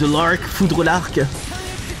go, coup de l'arc, foudre l'arc.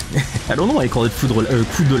 I don't know why I call it coup de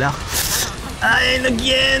l'arc. And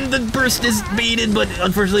again, the burst is baited, but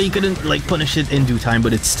unfortunately he couldn't like punish it in due time,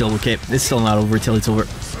 but it's still okay. It's still not over till it's over.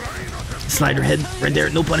 Slider head right there,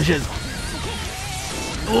 no punishes.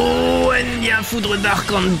 Oh, and yeah, Foudre d'Arc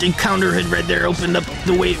on the counter hit right there opened up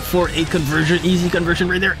the way for a conversion, easy conversion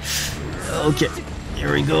right there. Okay,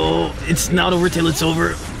 here we go. It's not over till it's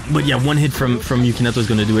over, but yeah, one hit from Yukinato is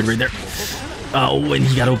gonna do it right there. Oh, and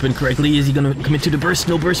he got open correctly. Is he gonna commit to the burst?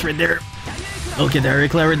 No burst right there. Okay,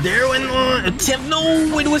 Derek right there, and attempt.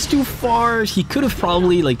 No, it was too far. He could have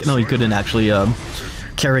probably like no, he couldn't actually.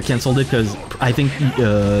 Kara cancelled it because I think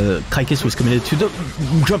Kykiske was committed to the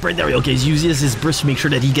jump right there. Okay, he uses his burst to make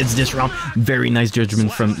sure that he gets this round. Very nice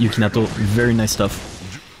judgment from Yukinato. Very nice stuff.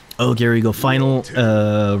 Okay, here we go. Final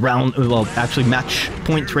round. Well, actually, match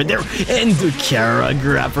point right there. And the Kara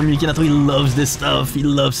grab from Yukinato. He loves this stuff. He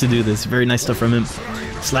loves to do this. Very nice stuff from him.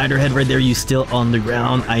 Slider head right there. You still on the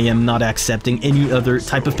ground. I am not accepting any other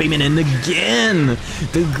type of payment. And again,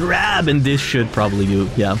 the grab. And this should probably do.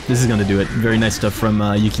 Yeah, this is going to do it. Very nice stuff from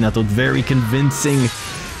Yukinato. Very convincing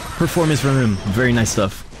performance from him. Very nice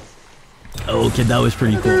stuff. Okay, that was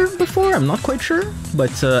pretty cool. Before, I'm not quite sure.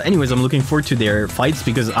 But anyways, I'm looking forward to their fights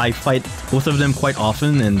because I fight both of them quite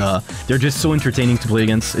often. And they're just so entertaining to play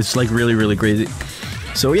against. It's like really crazy.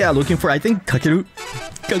 So yeah, looking for, I think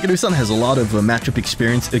Kakeru-san has a lot of matchup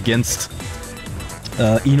experience against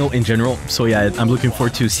Ino in general. So yeah, I'm looking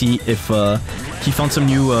forward to see if he found some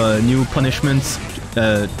new punishments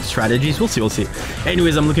strategies. We'll see.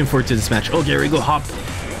 Anyways, I'm looking forward to this match. Okay, here we go, hop.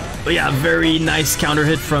 But yeah, very nice counter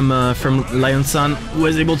hit from Lion-san.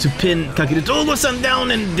 Was able to pin Kakeru-san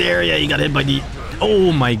down, and there, yeah, he got hit by the...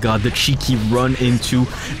 Oh my god, the cheeky run into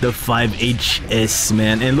the 5HS,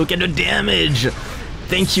 man. And look at the damage.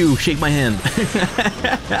 Thank you, shake my hand.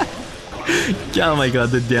 Oh my god,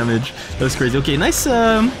 the damage. That was crazy. Okay, nice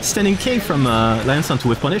standing K from Lion-san to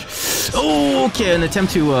whip punish. Oh, okay, an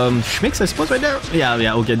attempt to schmix, I suppose, right there.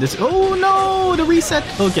 Yeah, okay, this... Oh no, the reset.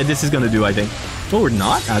 Okay, this is gonna do, I think. Oh, we're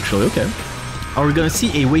not, actually, okay. Are we gonna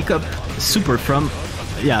see a wake-up super from...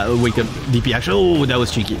 Yeah, a wake-up DP, actually. Oh, that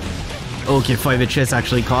was cheeky. Okay, 5HS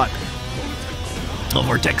actually caught. Oh,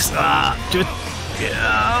 Vortex. Do it.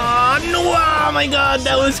 No, oh my god,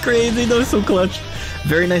 that was crazy. That was so clutch.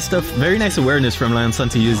 Very nice stuff. Very nice awareness from Lion-san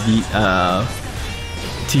to use the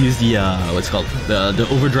what's it called, the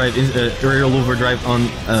overdrive, aerial overdrive on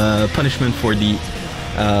punishment for the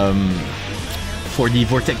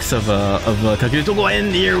vortex of Kakeru.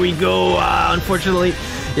 And here we go. Unfortunately,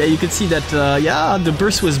 yeah, you could see that yeah, the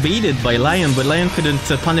burst was baited by Lion, but Lion couldn't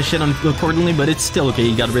punish it accordingly. But it's still okay.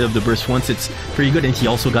 He got rid of the burst once. It's pretty good, and he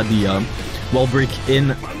also got the wall break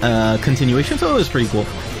in continuation, so it was pretty cool.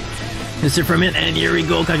 This is from it, and here we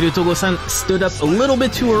go. Kakeru-san stood up a little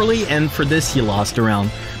bit too early, and for this he lost a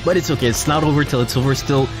round. But it's okay, it's not over till it's over.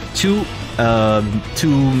 Still two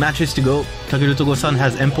matches to go. Kakeru-san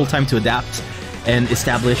has ample time to adapt and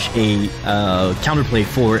establish a counterplay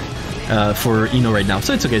for Ino right now.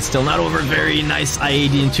 So it's okay, it's still not over. Very nice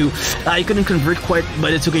IAD into... I couldn't convert quite,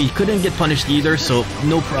 but it's okay. He couldn't get punished either, so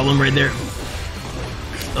no problem right there.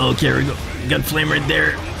 Okay, here we go. Gun flame right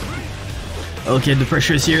there. Okay, the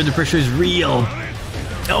pressure is here. The pressure is real.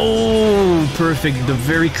 Oh, perfect. The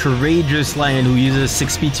very courageous Lion who uses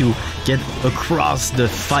 6P to get across the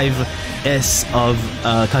 5S of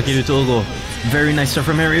Kakeru Togo. Very nice stuff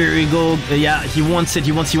from here. Here we go. Yeah, he wants it.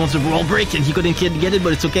 He wants the wall break, and he couldn't get it,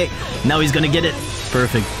 but it's okay. Now he's gonna get it.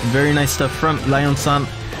 Perfect. Very nice stuff from Lion-san.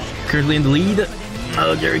 Currently in the lead.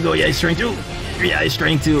 Oh, there we go. Yeah, he's trying to. Yeah, he's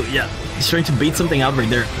trying to bait something out right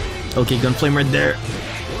there. Okay, gunflame right there.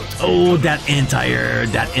 Oh, that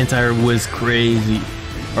anti-air was crazy.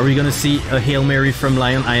 Are we gonna see a Hail Mary from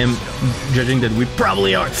Lion? I am judging that we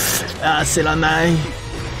probably are. Selanai.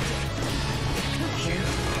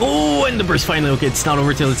 Oh, and the burst finally. Okay, it's not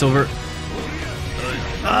over till it's over.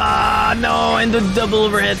 No, and the double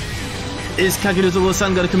overhead. Is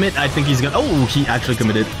Kakeru-san gonna commit? I think he's gonna. Oh, he actually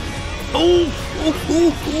committed. Oh,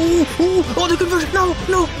 the conversion. No,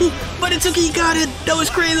 but it's okay. He got it. That was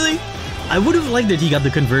crazy. I would have liked that he got the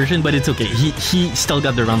conversion, but it's okay. He still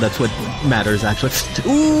got the round. That's what matters, actually.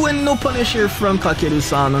 Ooh, and no punish here from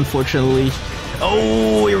Kakeru-san, unfortunately.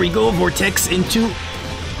 Oh, here we go. Vortex into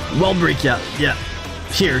wall break. Yeah.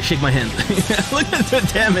 Here, shake my hand. Look at the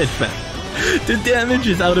damage, man. The damage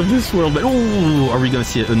is out of this world. But oh, are we gonna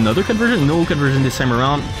see another conversion? No conversion this time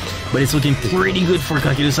around. But it's looking pretty good for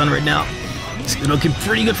Kakeru-san right now. It's looking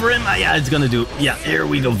pretty good for him. Yeah, it's gonna do. Yeah, there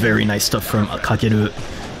we go. Very nice stuff from Kakeru.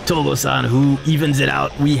 Togo-san, who evens it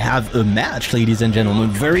out. We have a match, ladies and gentlemen.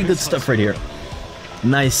 Very good stuff right here.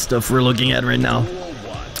 Nice stuff we're looking at right now.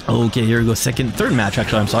 Okay, here we go. Third match,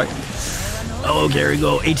 actually. I'm sorry. Okay, here we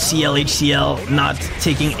go. HCL, not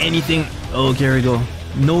taking anything. Okay, here we go.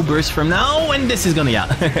 No burst from now, and this is gonna, yeah,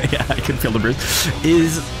 I can feel the burst.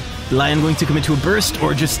 Is Lion going to commit to a burst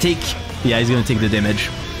or just take? Yeah, he's gonna take the damage,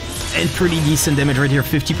 and pretty decent damage right here.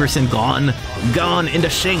 50% gone in the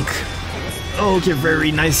shank. Okay,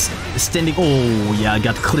 very nice standing. Oh yeah,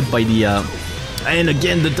 got clipped by the and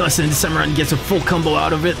again the dust, and this time around gets a full combo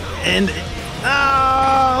out of it. And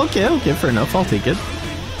okay, fair enough, I'll take it.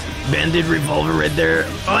 Banded revolver right there,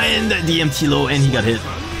 and the empty low, and he got hit.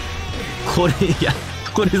 これ、いや、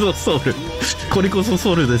これぞソウル。これこそ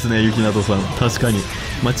ソウルですね、Yukinatoさん。確かに。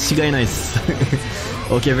間違いないっす。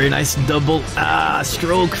Okay, very nice double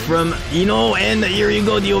stroke from Ino, and here you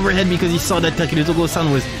go, the overhead, because he saw that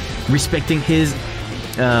Kakeru-san was respecting his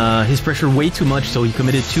pressure way too much, so he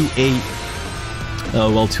committed to a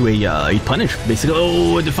punish, basically.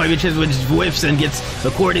 Oh, the 5HS which whiffs and gets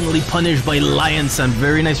accordingly punished by Lion-san.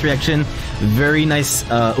 Very nice reaction, very nice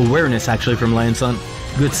awareness actually from Lion-san.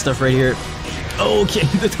 Good stuff right here. Okay,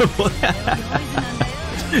 the double.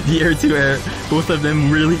 The air to air, both of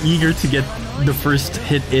them really eager to get the first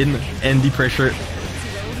hit in and the pressure.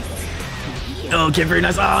 Okay, very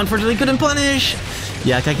nice. Unfortunately couldn't punish.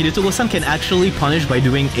 Yeah, Kakeru-san can actually punish by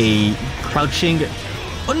doing a crouching.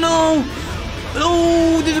 Oh no!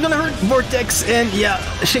 Oh, this is gonna hurt. Vortex, and yeah,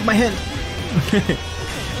 shake my hand.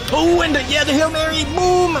 Oh, and the Hail Mary,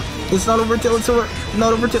 boom! It's not over till it's over.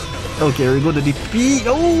 Not over till. Okay, here we go, the DP.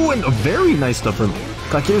 Oh, and very nice stuff from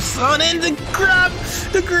Kakeru-san, and the grab,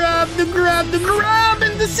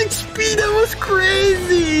 and the 6-speed, that was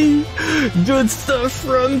crazy! Good stuff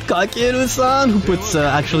from Kakeru-san, who puts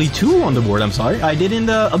actually 2 on the board, I'm sorry. I didn't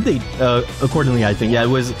update accordingly, I think. Yeah, it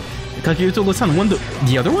was Kakeru-san won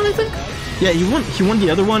the other one, I think? Yeah, he won the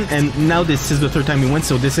other one, and now this is the 3rd time he wins,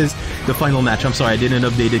 so this is the final match. I'm sorry, I didn't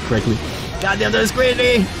update it correctly. Goddamn, that was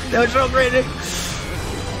crazy! That was so crazy!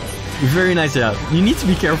 Very nice, yeah. You need to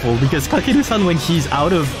be careful, because Kakeru-san, when he's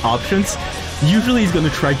out of options, usually he's gonna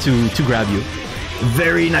try to grab you.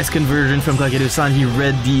 Very nice conversion from Kakeru-san. He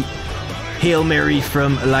read the Hail Mary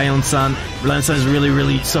from Lion-san. Lion-san is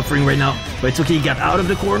really suffering right now, but it's okay, he got out of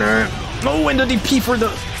the corner. Oh, and the DP for the...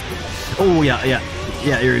 Oh, yeah,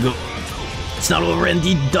 here we go. It's not over, and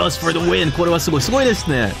he does for the win. これはすごいです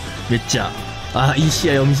ね。めっちゃ。いい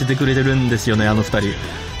試合を見せてくれてるんですよね、あの2人。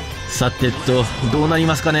さてどうなり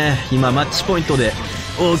ますかね。今マッチポイントで。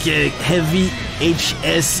Okay, heavy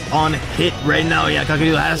HS on hit right now. Yeah,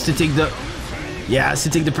 Kakeru has to take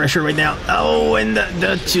the pressure right now. Oh, and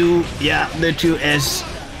the 2S.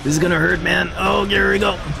 This is gonna hurt, man. Oh, here we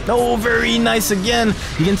go. Oh, very nice again.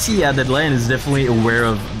 You can see, yeah, that Lion is definitely aware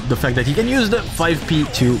of the fact that he can use the 5P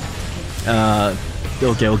to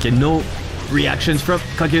okay, no reactions from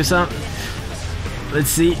Kakeru-san. Let's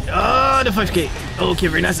see. The 5K. Okay,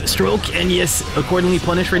 very nice stroke, and yes, accordingly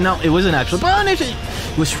punished right now. It wasn't actual punish. He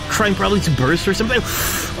was trying probably to burst or something.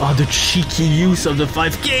 Oh, the cheeky use of the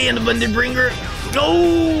 5K and the Bandit Bringer.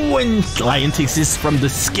 Oh, and Lion takes this from the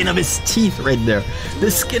skin of his teeth right there.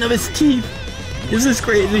 The skin of his teeth. This is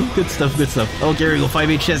crazy. Good stuff. Okay, here we go.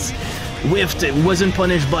 5HS whiffed. It wasn't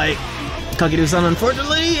punished by Kakeru-san,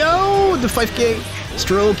 unfortunately. Oh, the 5K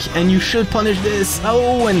stroke, and you should punish this.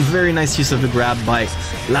 Oh, and very nice use of the grab by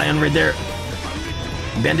Lion right there.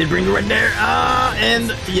 Bandit Bringer right there.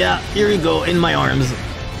 And yeah, here we go, in my arms.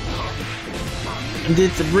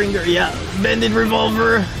 It's a Bringer, yeah. Bandit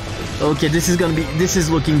Revolver. Okay, this is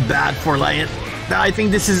looking bad for Lion. I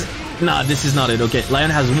think this is not it. Okay, Lion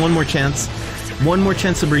has one more chance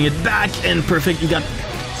to bring it back, and perfect. You got.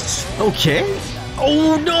 Okay.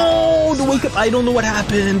 Oh no! The wake up, I don't know what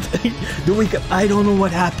happened. I don't know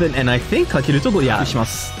what happened. And I think Kakeru to go, yeah. しま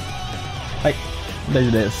す。はい、大丈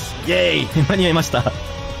夫です。イェーイ間に合いました。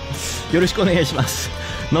よろしくお願いします。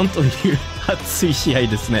なんという熱い試合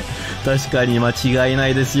ですね。確かに間違いな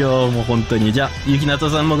いですよ。もう本当に。じゃあ、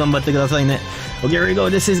Yukinatoさんも頑張ってくださいね。Okay, here we go.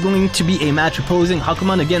 This is going to be a match opposing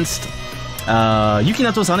Hakuman against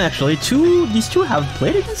Yukinato-san, actually. These two have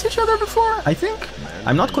played against each other before, I think.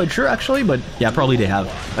 I'm not quite sure, actually, but yeah, probably they have.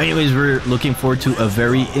 Anyways, we're looking forward to a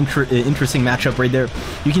very interesting matchup right there.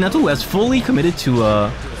 Yukinato, who has fully committed to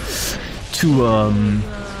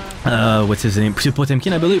What's his name?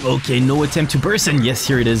 Potemkin, I believe. Okay, no attempt to burst, and yes,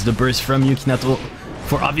 here it is, the burst from Yukinato.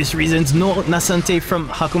 For obvious reasons, no Nasante from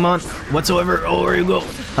Hakuman whatsoever. Oh, there you go.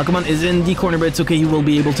 Hakuman is in the corner, but it's okay. He will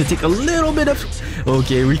be able to take a little bit of...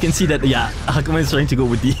 Okay, we can see that, yeah, Hakuman is trying to go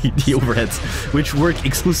with the overheads, which work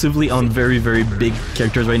exclusively on very, very big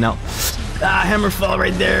characters right now. Hammer fall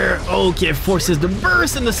right there. Okay, forces the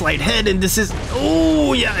burst and the slide head, and this is...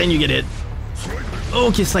 Oh, yeah, and you get it.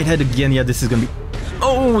 Okay, slide head again. Yeah, this is gonna be...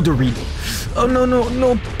 Oh, the read. Oh,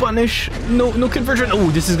 no punish. No conversion. Oh,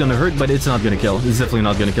 this is gonna hurt, but it's not gonna kill. It's definitely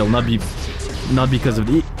not gonna kill. Not because of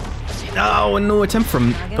the... Oh, no attempt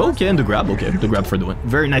from... Okay, and the grab. Okay, the grab for the win.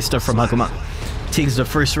 Very nice stuff from Hakuman. Takes the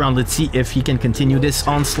first round. Let's see if he can continue this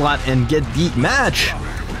onslaught and get the match.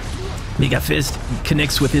 Mega Fist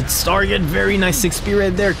connects with its target. Very nice 6P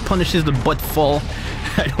right there. Punishes the butt fall.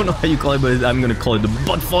 I don't know how you call it, but I'm gonna call it the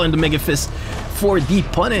butt fall and the Mega Fist for the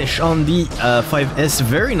punish on the 5S.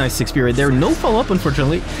 Very nice 6P right there. No follow-up,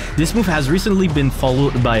 unfortunately. This move has recently been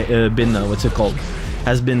followed by what's it called?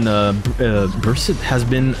 Has been bursted, has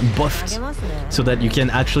been buffed, so that you can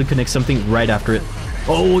actually connect something right after it.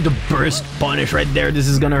 Oh, the burst punish right there. This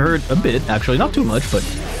is gonna hurt a bit, actually, not too much, but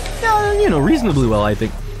yeah, you know, reasonably well, I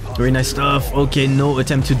think. Very nice stuff. Okay, no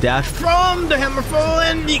attempt to dash from the hammer fall,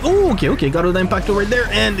 and the... Oh, okay, got the impacto right there,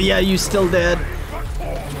 and yeah, you still dead.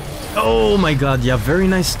 Oh my god, yeah, very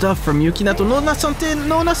nice stuff from Yukinato. No Nasante,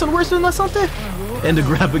 no Nasante, where's the Nasante? And the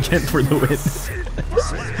grab again for the win.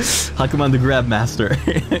 Hakuman, the grab master.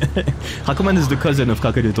 Hakuman is the cousin of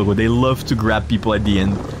Kakeru Togo. They love to grab people at the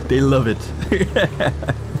end. They love it.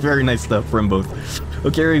 Very nice stuff from both.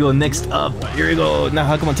 Okay, here we go. Next up, here we go. Now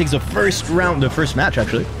Hakuman takes the first round, the first match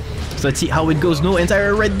actually. So let's see how it goes. No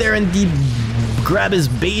entire right there, and the grab is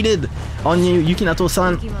baited on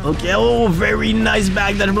Yukinato-san. Okay, oh, very nice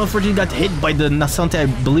back. That unfortunately got hit by the Nasante. I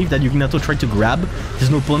believe that Yukinato tried to grab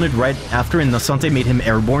his opponent right after, and Nasante made him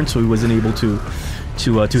airborne, so he wasn't able to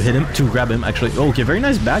hit him, to grab him actually. Oh, okay, very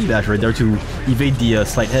nice back dash right there to evade the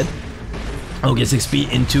slight head. Okay,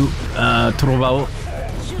 6P into Trovao.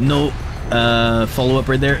 No follow-up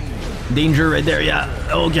right there. Danger right there, yeah.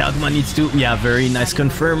 Okay, Hakuman needs to, yeah, very nice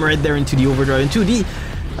confirm right there into the overdrive, into the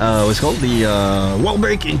what's it called, the wall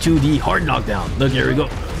break, into the hard knockdown. Look, here we go.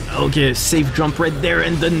 Okay, safe jump right there,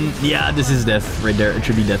 and then yeah, this is death right there. It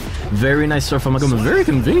should be death. Very nice stuff from Hakuman. Very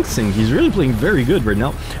convincing. He's really playing very good right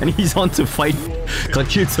now, and he's on to fight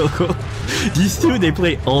Kakeru Togo. These two, they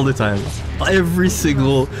play all the time. Every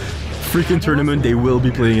single freaking tournament they will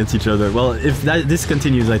be playing against each other. Well, if this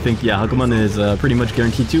continues, I think, yeah, Hakuman is pretty much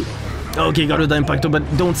guaranteed to. Okay, got the impacto, but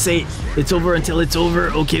don't say it's over until it's over.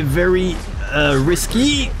 Okay, very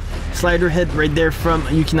risky slider head right there from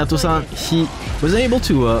Yukinato-san. He wasn't able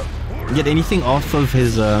to get anything off of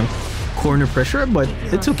his corner pressure, but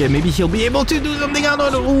it's okay. Maybe he'll be able to do something out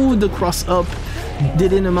of it. Oh, the cross up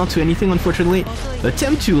didn't amount to anything, unfortunately.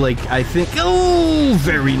 Attempt to, like, I think, oh,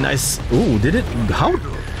 very nice. Oh, did it?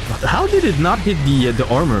 How did it not hit the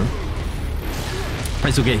armor?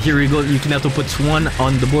 It's okay, here we go. Yukinato puts one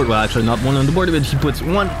on the board. Well, actually not one on the board, but he puts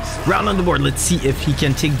one round on the board. Let's see if he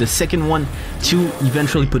can take the second one to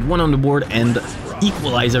eventually put one on the board and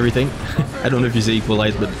equalize everything. I don't know if you say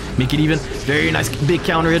equalize, but make it even. Very nice big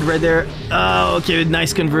counter hit right there. Okay,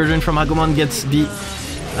 nice conversion from Hakuman. Gets the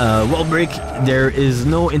wall break. There is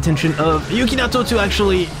no intention of Yukinato to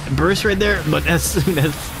actually burst right there, but as soon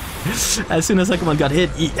as Hakuman got hit,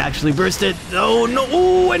 he actually bursted. Oh no!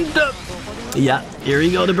 Oh, and yeah, here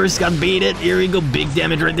we go. The burst got baited. Here we go. Big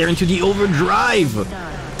damage right there into the overdrive.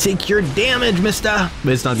 Take your damage, mister.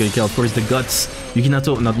 But it's not gonna kill. Of course, the guts. Not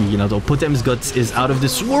Yukinato. Potem's guts is out of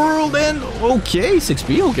this world. And okay,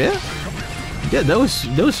 6P. Okay. Yeah, that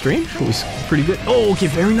was strange. It was pretty good. Oh, okay.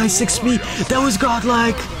 Very nice 6P. That was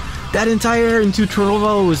godlike. That entire into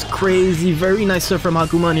Trova was crazy. Very nice stuff from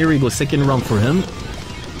Hakuman. Here we go. Second round for him.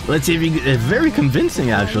 Let's see if he... very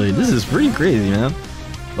convincing, actually. This is pretty crazy, man.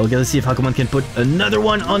 Okay, let's see if Hakuman can put another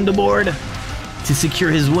one on the board to secure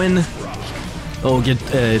his win. Oh, get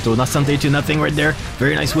Nasante to nothing right there.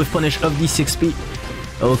 Very nice whiff punish of the 6P.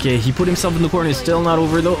 Okay, he put himself in the corner. Still not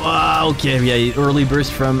over though. Okay, yeah, early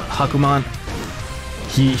burst from Hakuman.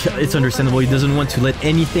 It's understandable. He doesn't want to let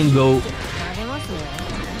anything go.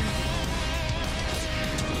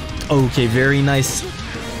 Okay, very nice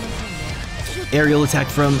aerial attack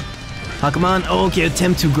from Hakuman. Okay,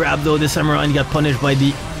 attempt to grab though. This time around, he got punished by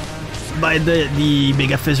the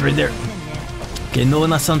Mega Fist right there. Okay, no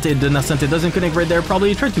Nasante. The Nasante doesn't connect right there.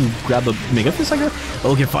 Probably tried to grab a Mega Fist, I guess.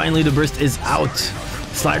 Okay, finally the burst is out.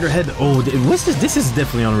 Slider head. Oh, what's this? This is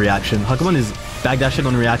definitely on reaction. Hakuman is backdashing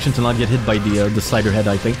on reaction to not get hit by the slider head,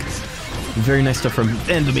 I think. Very nice stuff from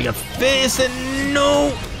and the Mega Fist, and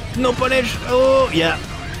no. No punish. Oh, yeah.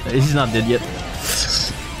 He's not dead yet.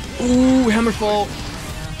 Ooh, hammerfall.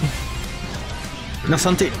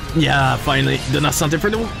 Nasante. Yeah, finally. The Nasante for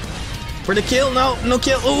the kill. No, no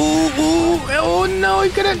kill. Oh no, he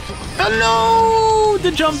couldn't. Oh no,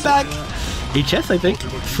 the jump back. HS, I think,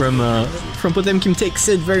 from Potemkin takes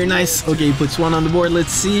it. Very nice. Okay, he puts one on the board.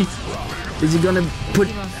 Let's see. Is he gonna put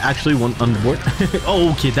actually one on the board?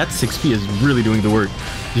 Oh, okay, that 6P is really doing the work.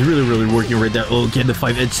 He's really working right there. Okay, the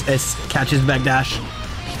 5HS catches backdash.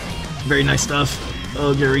 Very nice stuff.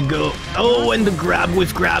 Oh, there we go. Oh, and the grab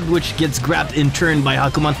with grab, which gets grabbed in turn by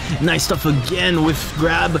Hakuman. Nice stuff again with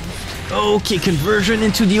grab. Okay, conversion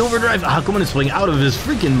into the overdrive. Hakuman is playing out of his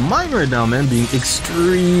freaking mind right now, man. Being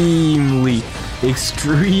extremely,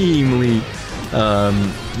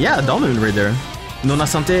 yeah, dominant right there. No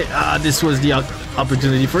Nasante. This was the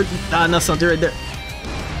opportunity for Nasante right there.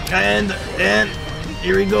 And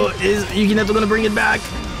here we go. Is Yukinato gonna bring it back?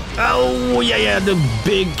 Oh, yeah, the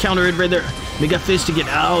big counter hit right there. Mega Fish to get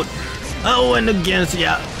out. Oh, and against,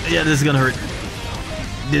 yeah, this is gonna hurt.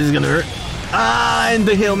 This is gonna hurt. And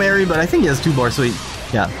the Hail Mary, but I think he has 2 bars, so he,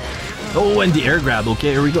 yeah. Oh, and the air grab.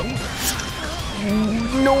 Okay, here we go.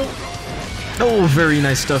 No. Oh, very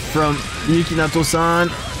nice stuff from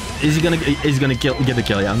Yukinato-san. Is he gonna get the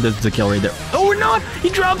kill? Yeah, that's the kill right there. Oh, we're not. He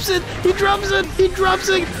drops it.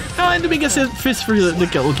 Oh, and the biggest fist for the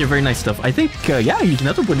kill. Okay, very nice stuff. I think, yeah,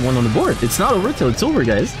 Yukinato put one on the board. It's not over till it's over,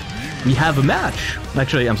 guys. We have a match.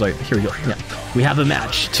 Actually, I'm sorry. Here we go. Yeah, we have a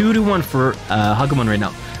match. 2-1 for Hakuman right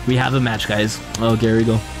now. We have a match, guys. Oh, there we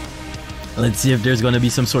go. Let's see if there's gonna be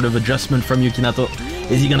some sort of adjustment from Yukinato.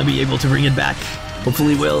 Is he gonna be able to bring it back?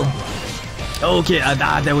 Hopefully, will. Okay,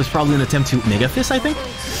 that was probably an attempt to Mega Fist, I think.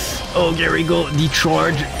 Oh, there we go. The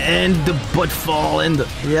charge and the butt fall and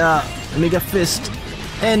yeah, Mega Fist.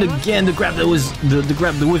 And again, the grab that was the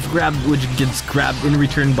whiff grab, which gets grabbed in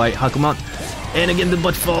return by Hakuman. And again, the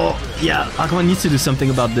butt fall. Yeah, Hakuman needs to do something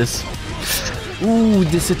about this. Ooh,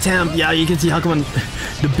 this attempt. Yeah, you can see Hakuman.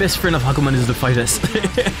 The best friend of Hakuman is the 5S.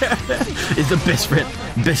 It's the best friend.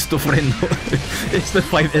 Besto friend. It's the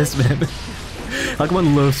 5S, man.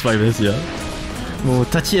 Hakuman loves 5S, yeah. Well,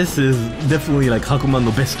 Tachi-S is definitely like Hakuman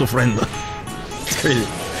no best friend. It's crazy.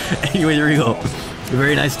 Anyway, here we go.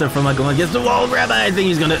 Very nice stuff from Hakuman. Gets the wall grab. I think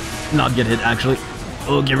he's gonna not get hit, actually.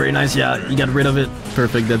 Okay, very nice. Yeah, he got rid of it.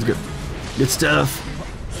 Perfect, that's good. Good stuff.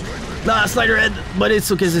 Nah, slider head, but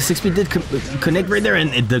it's okay. The 6P did connect right there,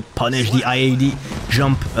 and it did punish the IAD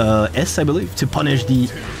jump S, I believe, to punish the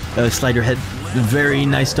slider head. Very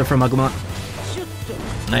nice stuff from Hakuman.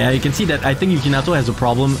 You can see that I think Yukinato has a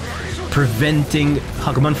problem preventing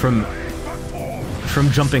Hakuman from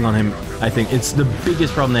jumping on him. I think it's the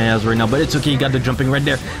biggest problem that he has right now, but it's okay. He got the jumping right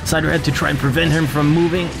there. Slider head to try and prevent him from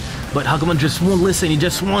moving, but Hakuman just won't listen. He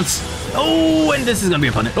just wants. Oh, and this is gonna be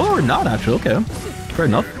a punish. Oh, or not actually. Okay, fair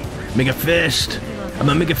enough. Mega Fist. I'm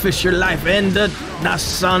gonna Mega Fist your life, and the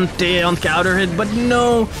Nasante on counter hit, but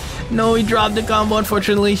no, he dropped the combo.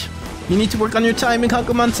 Unfortunately, you need to work on your timing,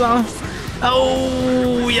 Hakuman-san.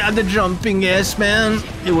 Oh, yeah, the jumping, yes, man.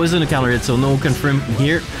 It wasn't a counter hit, so no confirm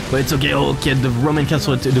here. But it's okay. Okay, the Roman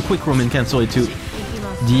cancel it, the quick Roman cancel it to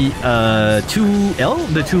the 2L,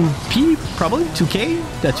 the 2P, probably? 2K?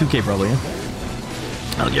 That 2K, probably, yeah.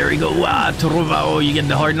 Oh, there we go. Trovao, you get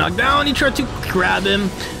the hard knockdown. You try to grab him.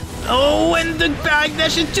 Oh, and the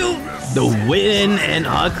backdash into the win, and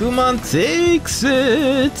Hakuman takes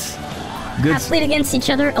it. Good. Have played against each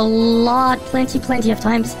other a lot, plenty of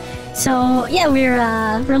times. So yeah,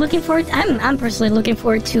 we're looking forward. I'm personally looking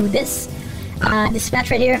forward to this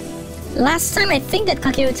match right here. Last time I think that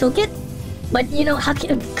Kakeru took it, but you know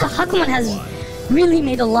Hakuman has really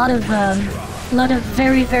made a lot of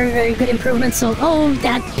very good improvements. So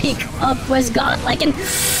that pick up was godlike,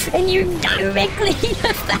 and you're directly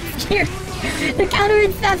Fafnir. The counter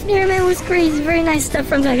in Fafnir, man, was crazy. Very nice stuff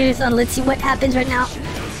from Kakeru-san. Let's see what happens right now.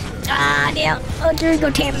 Damn. Oh, there we go,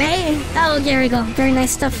 Tame. Oh, there we go. Very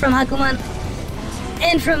nice stuff from Hakuman.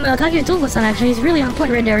 And from Kakeru Togo-san, actually. He's really on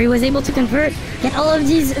point right there. He was able to convert. Get all of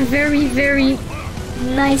these very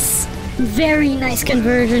nice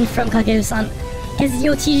conversion from Kakeru-san. Gets the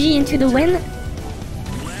OTG into the win.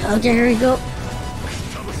 Okay, here we go.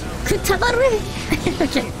 Kutabaru.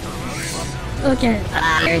 Okay.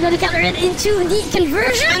 Here we go, the counter hit into the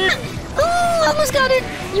conversion. Oh, almost got it.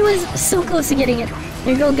 He was so close to getting it.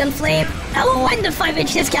 Here we go, Gunflame. Oh, and the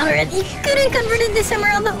 5HS counter hit. He couldn't convert it this time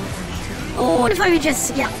around though. Oh, the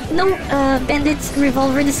 5HS, yeah. No, Bandit's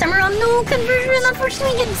Revolver this time around. No conversion,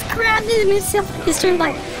 unfortunately. Gets grabbed himself this turn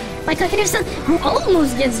by Kakeru-san, who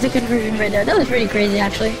almost gets the conversion right there. That was pretty crazy,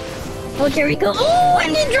 actually. Okay, here we go. Oh,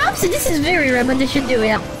 and he drops it. This is very rare, but this should do it,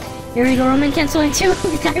 yeah. Here we go, Roman canceling too.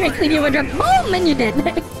 Directly the overdrop. Boom! And you did.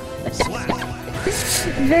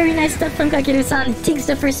 Very nice stuff from Kakeru-san. Takes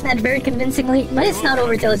the first match very convincingly, but it's not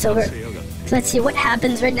over till it's over. So let's see what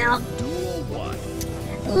happens right now.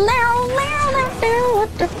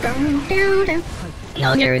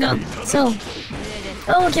 Oh, here we go. So,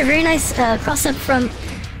 okay, very nice cross up from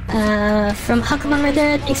Hakuman right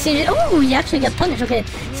there. Exchange. Oh, he actually got punished. Okay,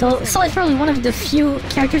 so Sol is probably one of the few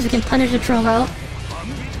characters who can punish the Trovo.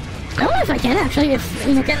 I don't know if I can actually. If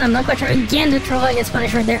you can, I'm not quite sure. Again, the Trovo gets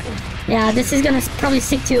punished right there. Yeah, this is gonna probably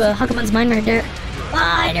stick to Hakuman's mind right there.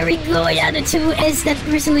 Ah, there we go. Yeah, the 2S that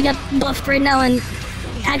recently got buffed right now and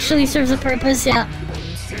actually serves a purpose. Yeah.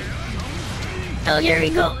 Oh, here we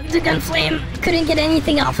go. The gun flame. Couldn't get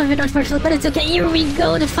anything off of it, unfortunately, but it's okay. Here we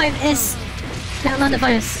go. The 5S. No, not the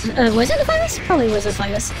 5S. Was it the 5S? Probably was the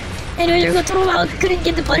 5S. Anyway, here we go. Total couldn't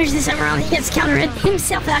get the punish this time around. He gets countered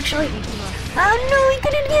himself, actually. Oh, no, he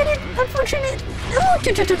couldn't get it. Unfortunate. Oh,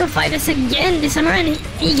 the 5S again this time around.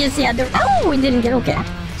 He gets, yeah, the... Oh, he didn't get, okay.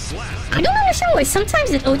 I don't understand why.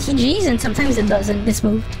 Sometimes it OTGs and sometimes it doesn't, this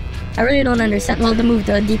move. I really don't understand. Well, the move,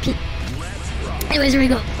 the DP. Anyways, here we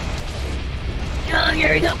go. Oh,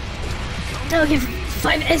 here we go. Okay,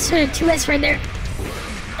 5S, 2S right there.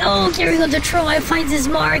 Oh, here we go. The Troy finds his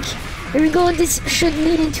mark. Here we go. This should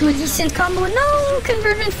lead into a decent combo. No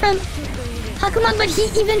conversion from Hakuman, but he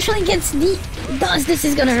eventually gets the dust. This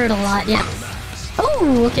is gonna hurt a lot, yeah.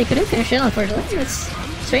 Oh, okay, couldn't finish it, unfortunately. That's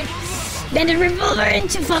sweet. Banded Revolver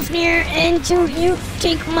into Fafnir, into you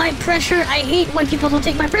take my pressure. I hate when people don't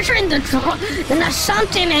take my pressure. And the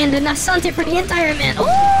Nasante, man. The Nasante for the entire man.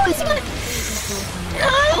 Oh, is he gonna...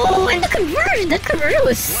 Oh, and the conversion! That conversion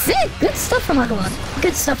was sick! Good stuff from Hakuman.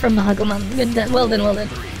 Good stuff from Hakuman. Good, well done, well done.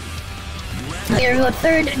 Here we go,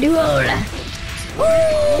 third duel.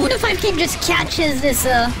 Ooh, the 5K just catches this,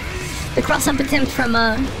 the cross-up attempt from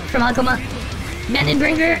Hakuman. Bandit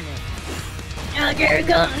Bringer. Here we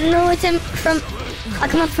go, no attempt from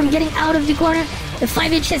Hakuman from getting out of the corner. The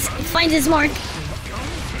 5H finds his mark.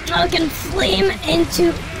 Oh, can flame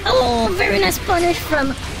into... Oh, very nice punish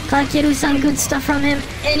from Kakeru-san, good stuff from him,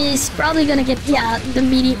 and he's probably gonna get, yeah, the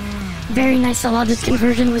meaty. Very nice, a lot. This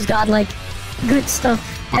conversion was godlike. Good stuff.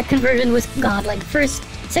 That conversion was godlike.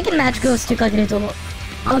 Second match goes to Kakeru.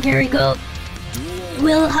 Okay, here we go.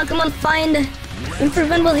 Will Hakuman find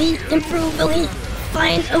improvement? Will he improve? Will he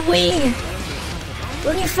find a way?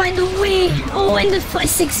 Will he find a way? Oh, and the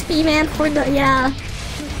 6P, man, for the, yeah.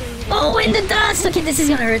 Oh, and the dust! Okay, this is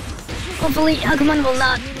gonna hurt. Hopefully, Hakuman will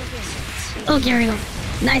not. Okay, here we go.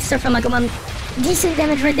 Nice stuff from Hakuman. Decent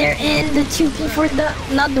damage right there, and the 2P for the,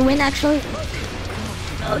 not the win actually.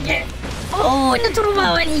 Okay. Oh, and the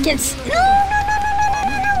Turubao, and he gets... No,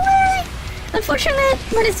 unfortunate,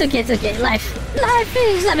 but it's okay, it's okay. Life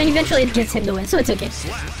is, I mean, eventually it gets him the win, so it's okay.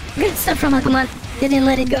 Good stuff from Hakuman. Didn't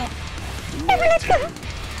let it go. Never let go.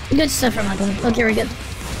 Good stuff from Hakuman. Okay, we're good.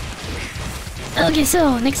 Okay,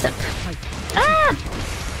 so, next up. Ah!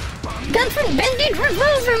 Gun for Bandit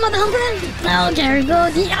Revolver, motherfucker! Okay, here we go.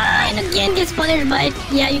 The and again gets punished by it.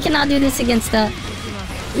 Yeah, you cannot do this against the...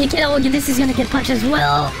 You cannot... Okay, this is gonna get punched as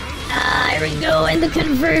well. Here we go. And the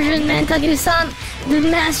conversion, man. Kakeru-san, the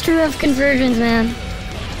master of conversions, man.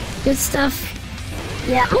 Good stuff.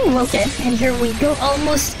 Yeah, ooh, okay. And here we go.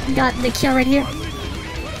 Almost got the kill right here.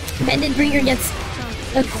 Bandit Bringer gets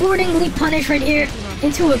accordingly punished right here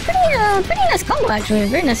into a pretty nice combo, actually.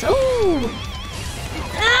 Very nice. Oh!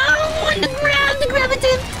 Oh, and the grab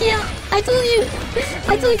attempt! Yeah, I told you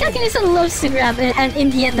Kakeru-san loves to grab it, and in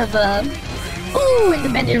the end of, oh, and the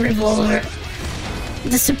Banded Revolver.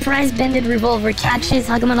 The surprise Banded Revolver catches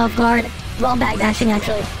Hakuman off guard while backdashing,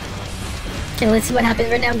 actually. Okay, let's see what happens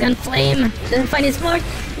right now. Gun Flame doesn't find his mark.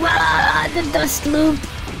 Wow, the Dust Loop.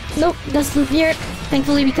 Nope, Dust Loop here,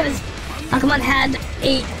 thankfully, because Hakuman had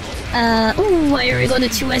a, ooh, here we go, the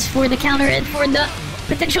 2S for the counter and for the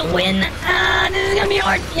potential win. This is gonna be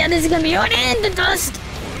hard. Yeah, this is gonna be hard. And the dust.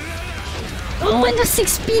 Oh, and the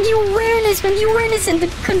 6 speed, the awareness, man. The awareness and the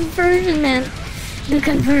conversion, man. The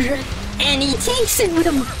conversion. And he takes it with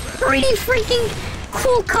a pretty freaking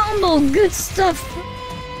cool combo. Good stuff.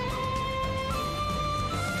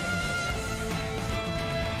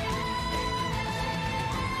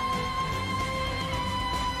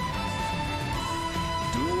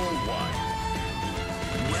 Duel 1.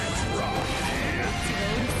 Let's rock.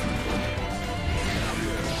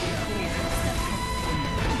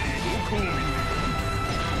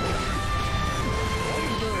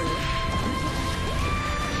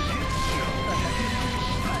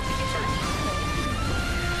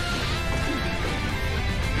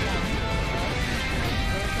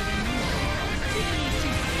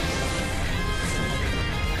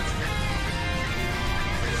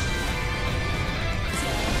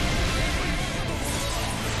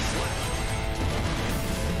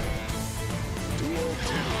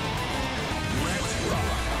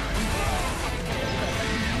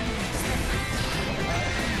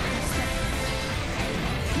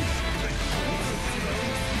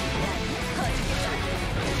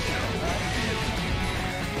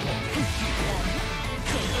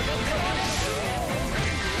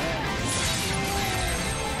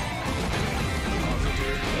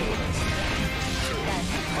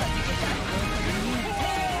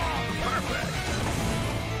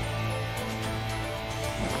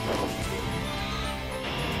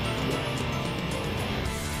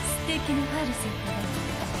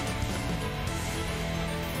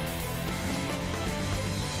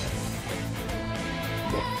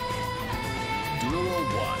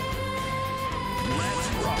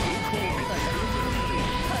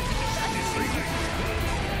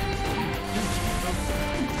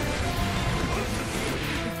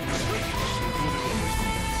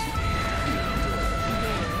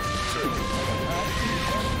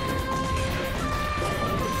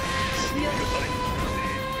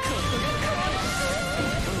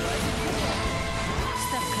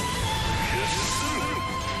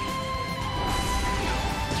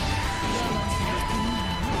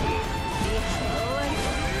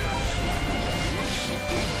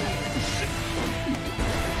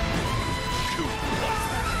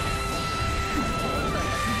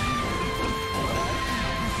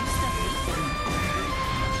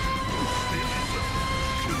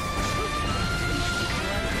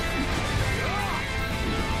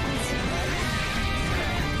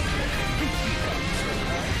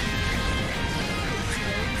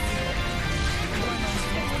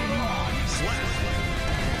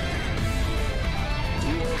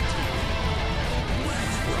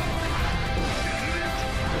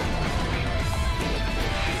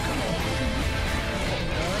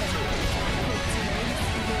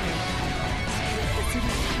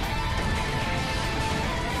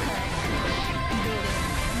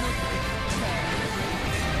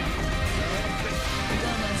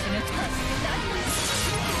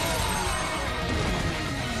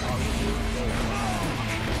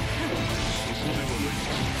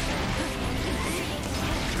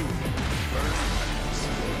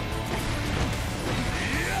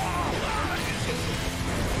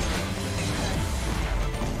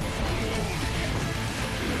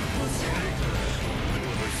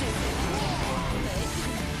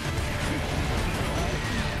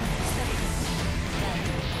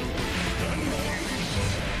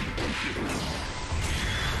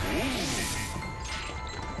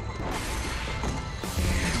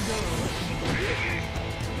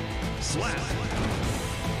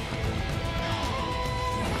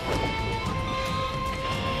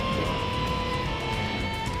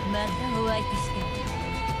 回復して。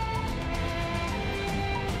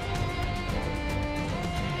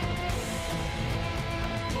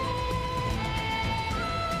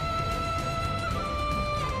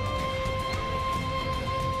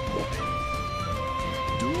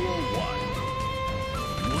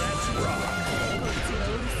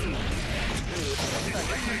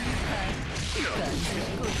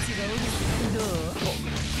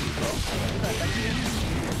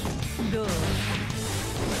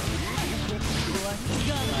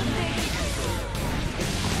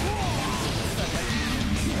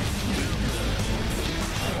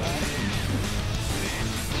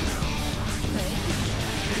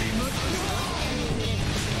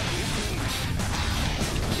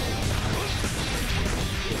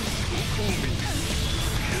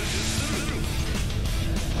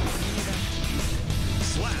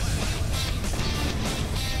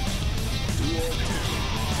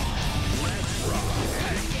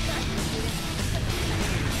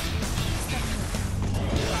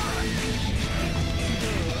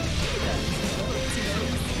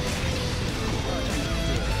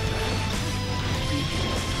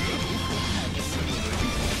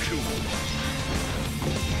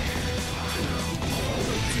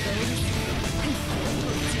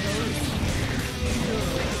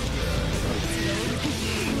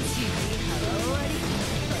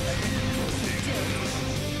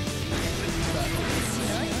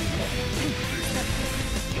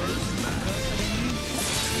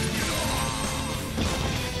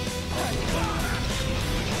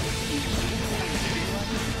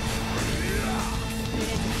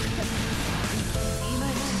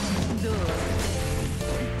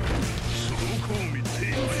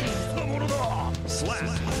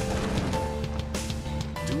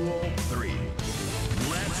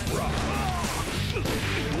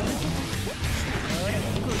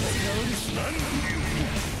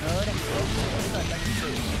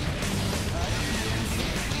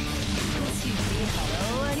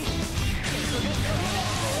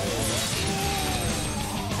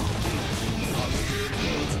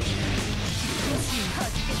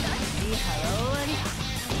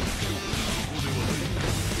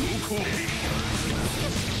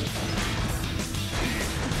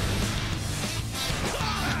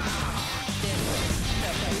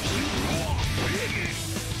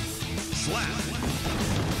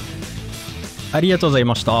 Arigatou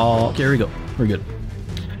gozaimashita. Here we go. We're good.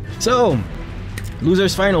 So,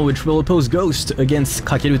 losers final, which will oppose Ghost against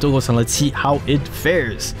Kakeru Togo-san. Let's see how it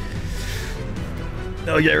fares.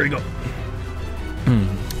 Oh, there we go.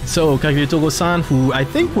 So, Kakeru Togo-san, who I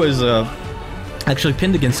think was actually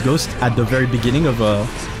pinned against Ghost at the very beginning of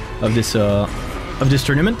this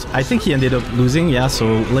tournament. I think he ended up losing. Yeah. So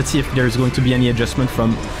let's see if there's going to be any adjustment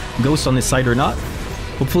from Ghost on his side or not.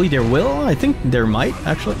 Hopefully there will. I think there might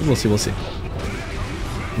actually. We'll see. We'll see.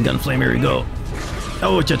 Gunflame, here we go.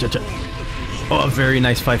 Oh, cha-cha-cha. Oh, very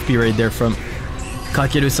nice 5P right there from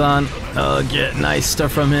Kakeru-san. Get nice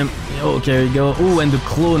stuff from him. Okay, there we go. Oh, and the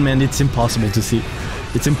clone, man, it's impossible to see.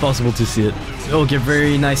 It's impossible to see it. Okay,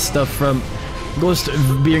 very nice stuff from Ghost,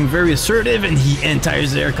 being very assertive, and he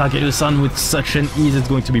entires there Kakeru-san with such an ease. It's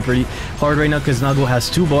going to be pretty hard right now because Nago has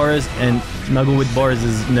 2 bars, and Nago with bars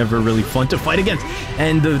is never really fun to fight against.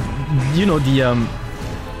 And the, you know,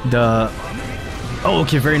 oh,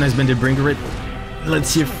 okay, very nice bended bringer it. Let's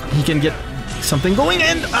see if he can get something going,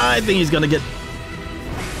 and I think he's gonna get.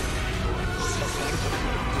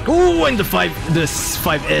 Oh, and the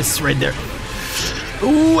 5S right there.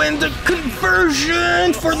 Oh, and the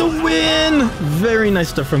conversion for the win! Very nice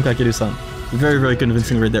stuff from Kakeru-san. Very, very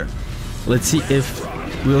convincing right there. Let's see if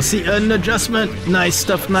we'll see an adjustment. Nice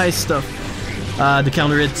stuff, nice stuff. The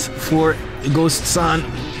counter hit for Ghost-san.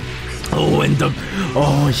 Oh, and the...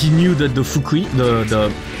 Oh, he knew that the Fukui,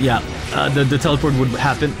 the teleport would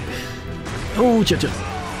happen. Oh, cha-cha.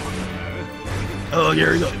 Oh,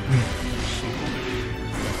 here we go.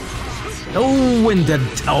 Oh, and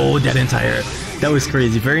that entire... That was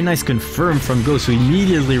crazy. Very nice confirm from Ghost, who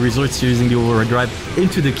immediately resorts to using the overdrive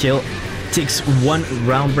into the kill. Takes 1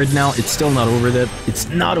 round right now. It's still not over that. It's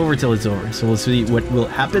not over till it's over. So we'll see what will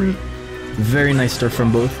happen. Very nice start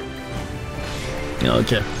from both.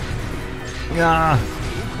 Okay.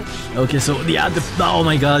 Okay, so yeah, oh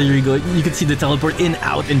my god, here you go. You can see the teleport in,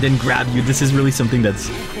 out, and then grab you. This is really something that's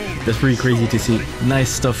pretty crazy to see. Nice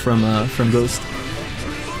stuff from Ghost.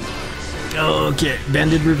 Okay,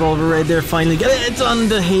 banded revolver right there. Finally, it's on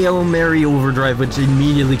the Hail Mary overdrive, which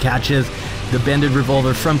immediately catches the banded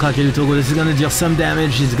revolver from Kakeru Togo. This is gonna deal some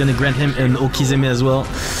damage. He's gonna grant him an Okizeme as well.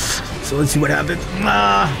 So let's see what happens.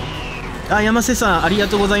 Yamase-san,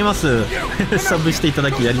 arigatou gozaimasu. サブしていた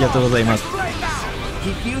だきありがとうございます。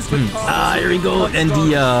Here we go. And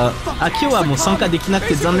the 今日はもう参加できなく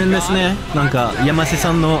て残念ですね。なんか山瀬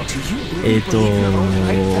さんのジャ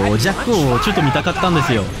ックをちょっと見たかったんで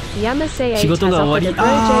すよ。仕事が終わり、わ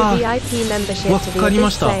かりま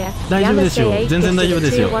した。大丈夫ですよ。全然大丈夫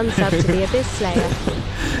ですよ。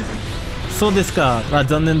そうですか。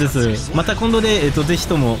残念です。また今度でぜひ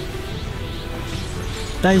とも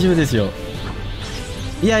大丈夫ですよ。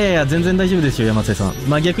いやいやいや全然大丈夫ですよ山瀬さん。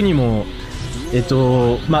逆にも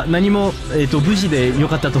何も無事で良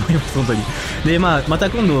かったと思います本当に。でまた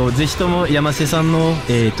今度ぜひとも山瀬さんの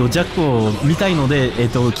ジャックを見たいので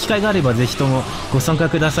機会があればぜひともご参加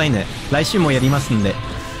くださいね。来週もやりますんで。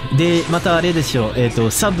でまたあれですよ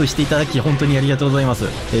サブしていただき本当にありがとうございます。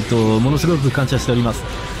ものすごく感謝しております。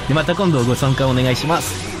でまた今度ご参加お願いしま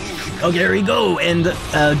す。Okay, here we go and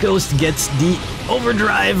Ghost gets the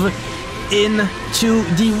overdrive into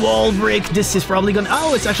the wall break. This is probably gonna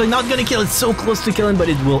it's actually not gonna kill. It's so close to killing, but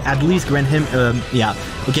it will at least grant him yeah.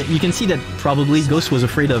 Okay, you can see that probably Ghost was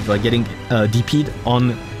afraid of getting DP'd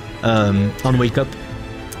on wake up.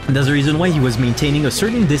 And that's the reason why he was maintaining a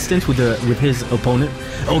certain distance with his opponent.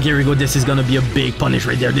 Oh, here we go. This is gonna be a big punish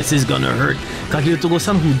right there. This is gonna hurt.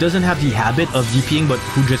 Kakeru-san, who doesn't have the habit of DPing, but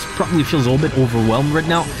who just probably feels a little bit overwhelmed right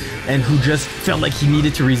now, and who just felt like he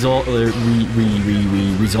needed to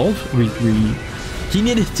he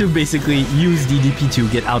needed to basically use DDP to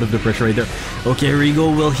get out of the pressure right there. Okay, here we go.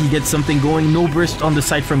 Will he get something going? No burst on the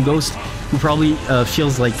side from Ghost, who probably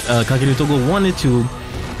feels like Kakeru wanted to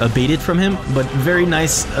bait it from him, but very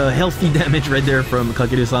nice healthy damage right there from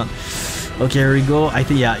Kakeru-san. Okay, here we go. I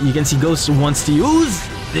think yeah, you can see Ghost wants to use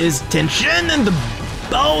his tension and the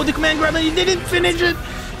command grab, and he didn't finish it.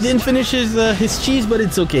 Didn't finish his cheese, but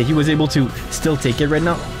it's okay. He was able to still take it right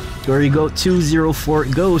now. There we go,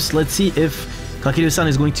 2-0 Ghost. Let's see if Kakeru-san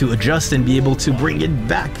is going to adjust and be able to bring it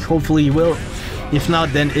back. Hopefully he will. If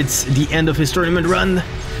not, then it's the end of his tournament run.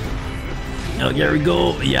 Oh, there we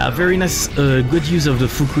go. Yeah, very nice, good use of the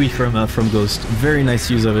Fukui from Ghost. Very nice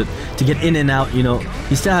use of it to get in and out. You know,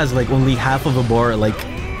 he still has like only half of a bar. Like,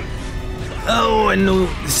 oh, and no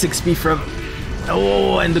 6B from.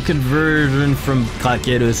 Oh, and the conversion from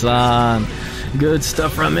Kakeru-san. Good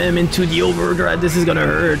stuff from him into the overdrive. This is gonna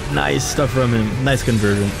hurt. Nice stuff from him. Nice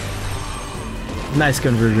conversion. Nice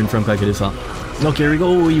conversion from Kakeru-san. Okay, here we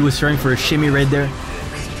go. He was trying for a shimmy right there.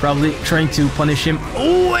 Probably trying to punish him.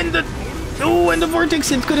 Oh, and the vortex,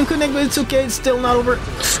 it couldn't connect, but it's okay. It's still not over.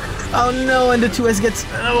 Oh no, and the 2S gets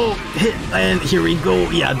hit, and here we go.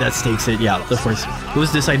 Yeah, that takes it. Yeah, of course.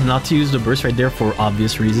 Ghost decided not to use the burst right there for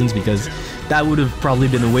obvious reasons, because that would have probably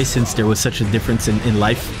been a waste since there was such a difference in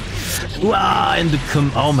life. Wow, and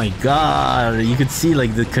oh my god, you could see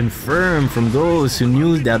like the confirm from Ghost, who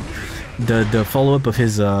knew that the follow-up of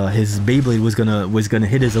his Beyblade was gonna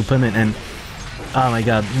hit his opponent, and oh my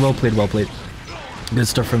god, well played, well played. Good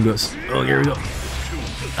stuff from Ghost. Oh, here we go.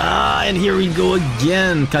 And here we go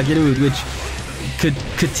again. Kakeru, which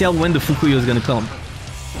could tell when the Fukui was gonna come.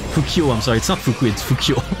 Fukyo, I'm sorry, it's not Fukui, it's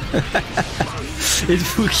Fukyo. It's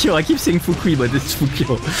Fukyo. I keep saying Fukui, but it's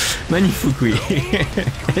Fukyo. Many Fukui.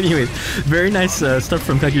 Anyways, very nice stuff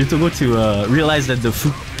from Kakeru to realize that the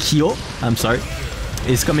Fukyo, I'm sorry,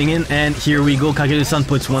 is coming in. And here we go. Kakeru-san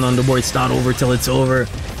puts one on the board. It's not over till it's over.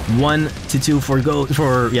 1-2 for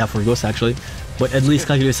Ghost actually. But at least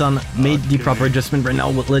Kakeru-san made the proper adjustment right now.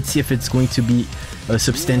 Let's see if it's going to be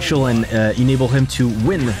substantial and enable him to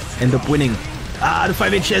end up winning. The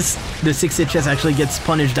 5HS, the 6HS actually gets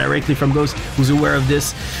punished directly from Ghost, who's aware of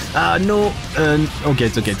this. No, okay,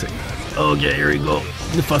 it's okay, Okay, here we go.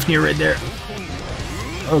 The Fafnir right there.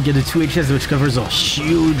 Okay, the 2HS, which covers a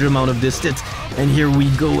huge amount of distance. And here we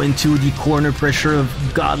go into the corner pressure of,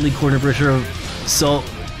 godly corner pressure of Salt.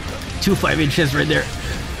 2 5HS right there.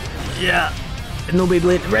 Yeah. No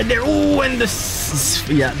Beyblade right there. Oh, and the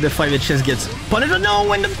 5HS gets punished.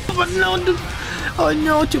 No, and oh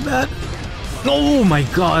no, too bad. Oh my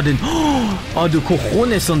god, and oh, the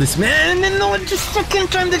cojones on this man, and no, it's the second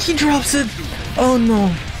time that he drops it. Oh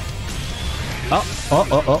no.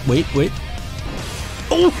 Wait.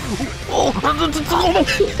 Oh,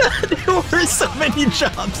 there were so many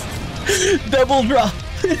drops. Double drop.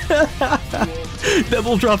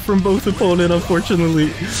 Double drop from both opponents,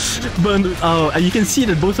 unfortunately. But you can see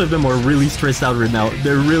that both of them are really stressed out right now.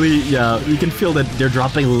 They're really, yeah, you can feel that they're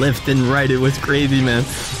dropping left and right. It was crazy, man.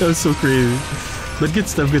 That was so crazy. But good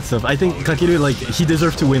stuff, good stuff. I think Kakeru, like, he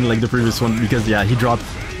deserved to win like the previous one because, yeah, he dropped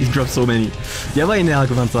so many. Yabai ne,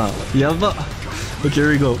 Hakuman-san. Yaba. Okay, here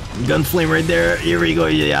we go. Gunflame right there. Here we go.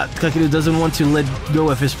 Yeah, Kakeru doesn't want to let go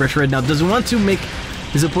of his pressure right now. Doesn't want to make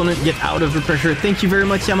his opponent get out of the pressure. Thank you very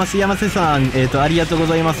much, Yamase-san. ありがとうご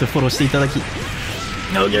ざいます。フォローしていただき。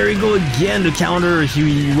Oh, there we go again. The counter.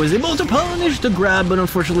 He was able to punish the grab, but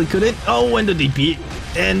unfortunately couldn't. Oh, and the DP.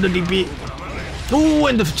 And the DP. Oh,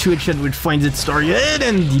 and the Twitch which finds its target.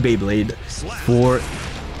 And the Beyblade for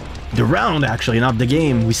the round, actually, not the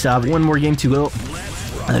game. We still have one more game to go.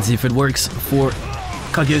 Let's see if it works for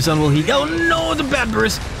Kakeru-san. Will he? Oh, no, the bad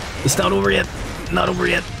burst. It's not over yet. Not over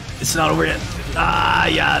yet. It's not over yet. Ah,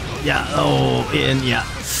 yeah. Oh, and yeah.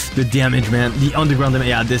 The damage, man. The underground damage.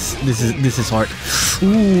 Yeah, this is hard.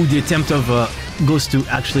 Ooh, the attempt of Ghost to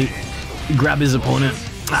actually grab his opponent.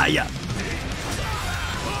 Ah, yeah.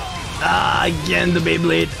 Ah, again the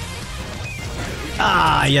Beyblade.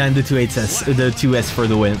 Ah, yeah, and the 2-8S, the 2S for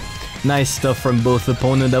the win. Nice stuff from both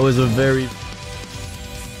opponents. That was a very...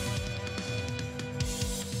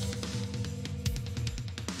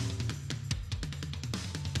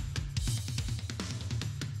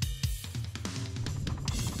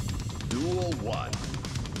 Duel 1.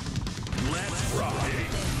 Let's rock.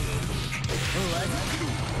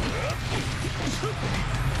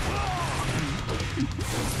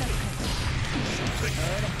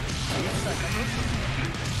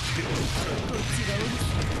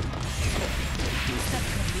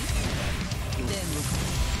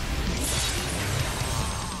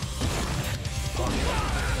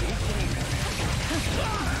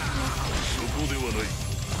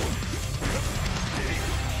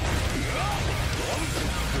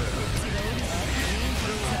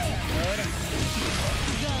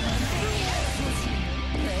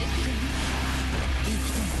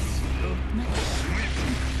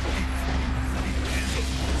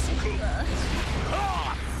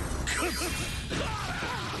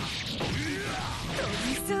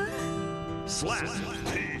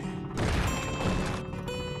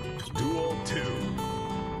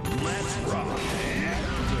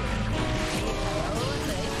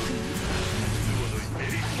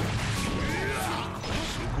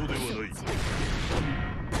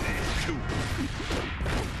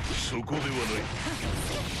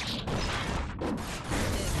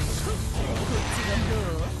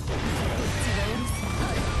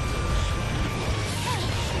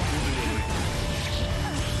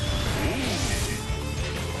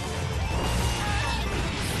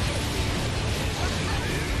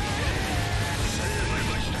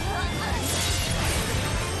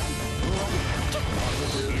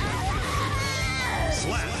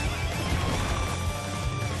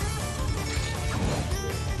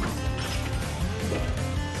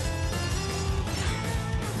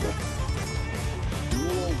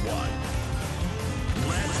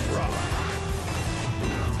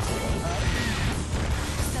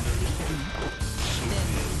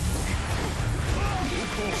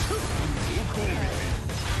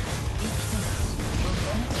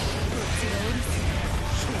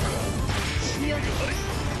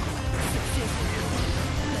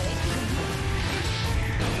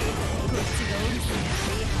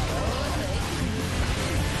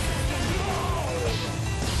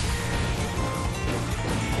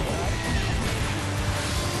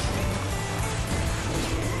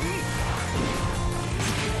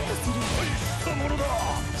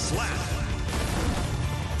 Slap.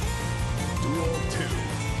 Duel 2.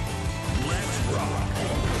 Let's rock.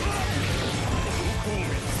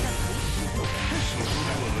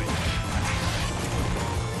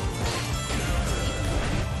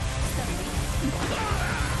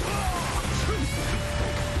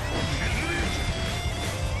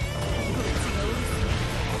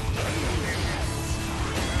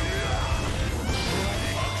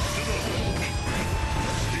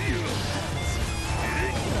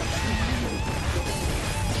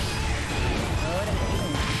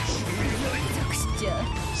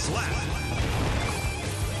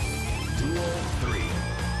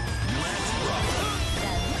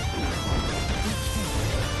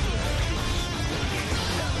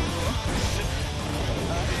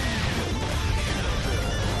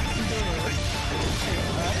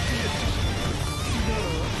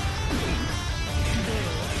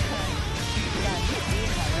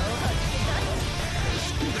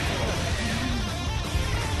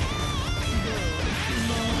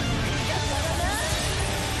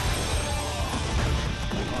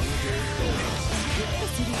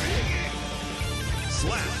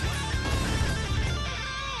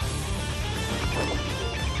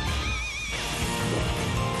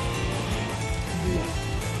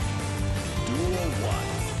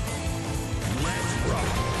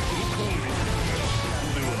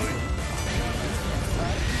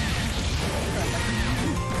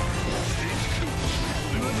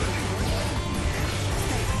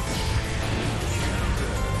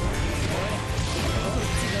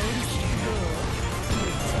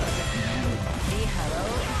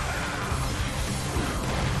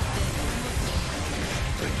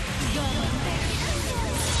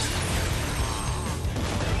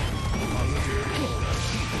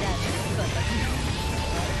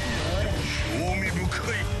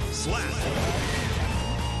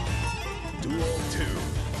 two.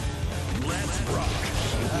 Let's rock.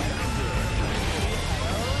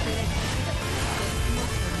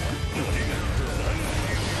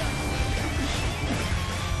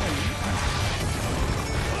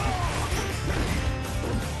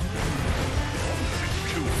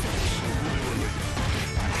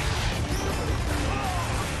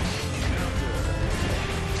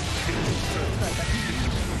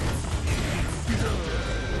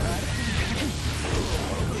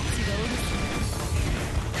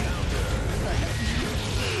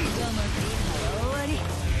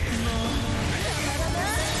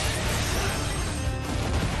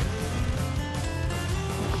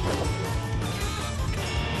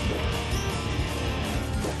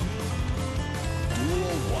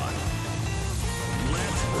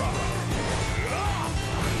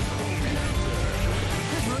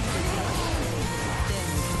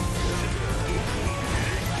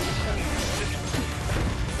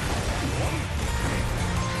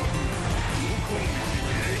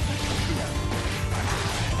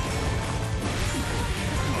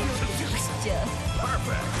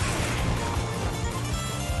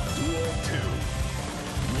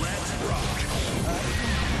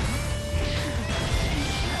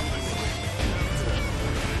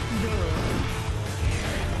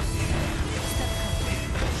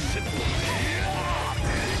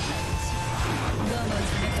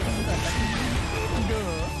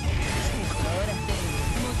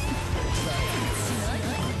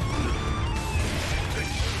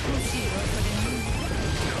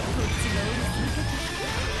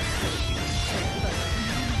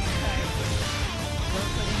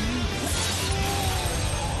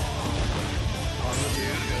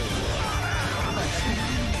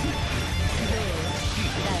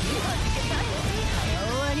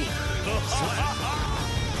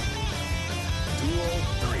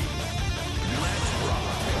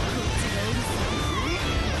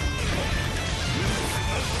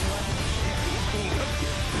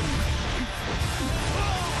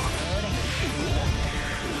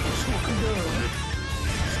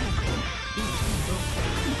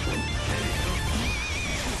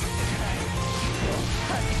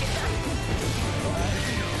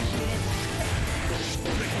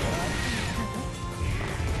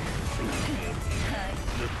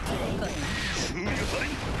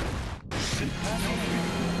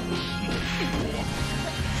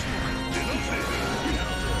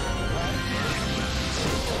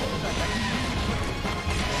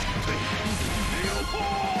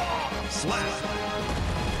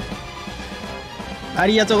あ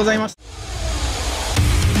りがとうございます。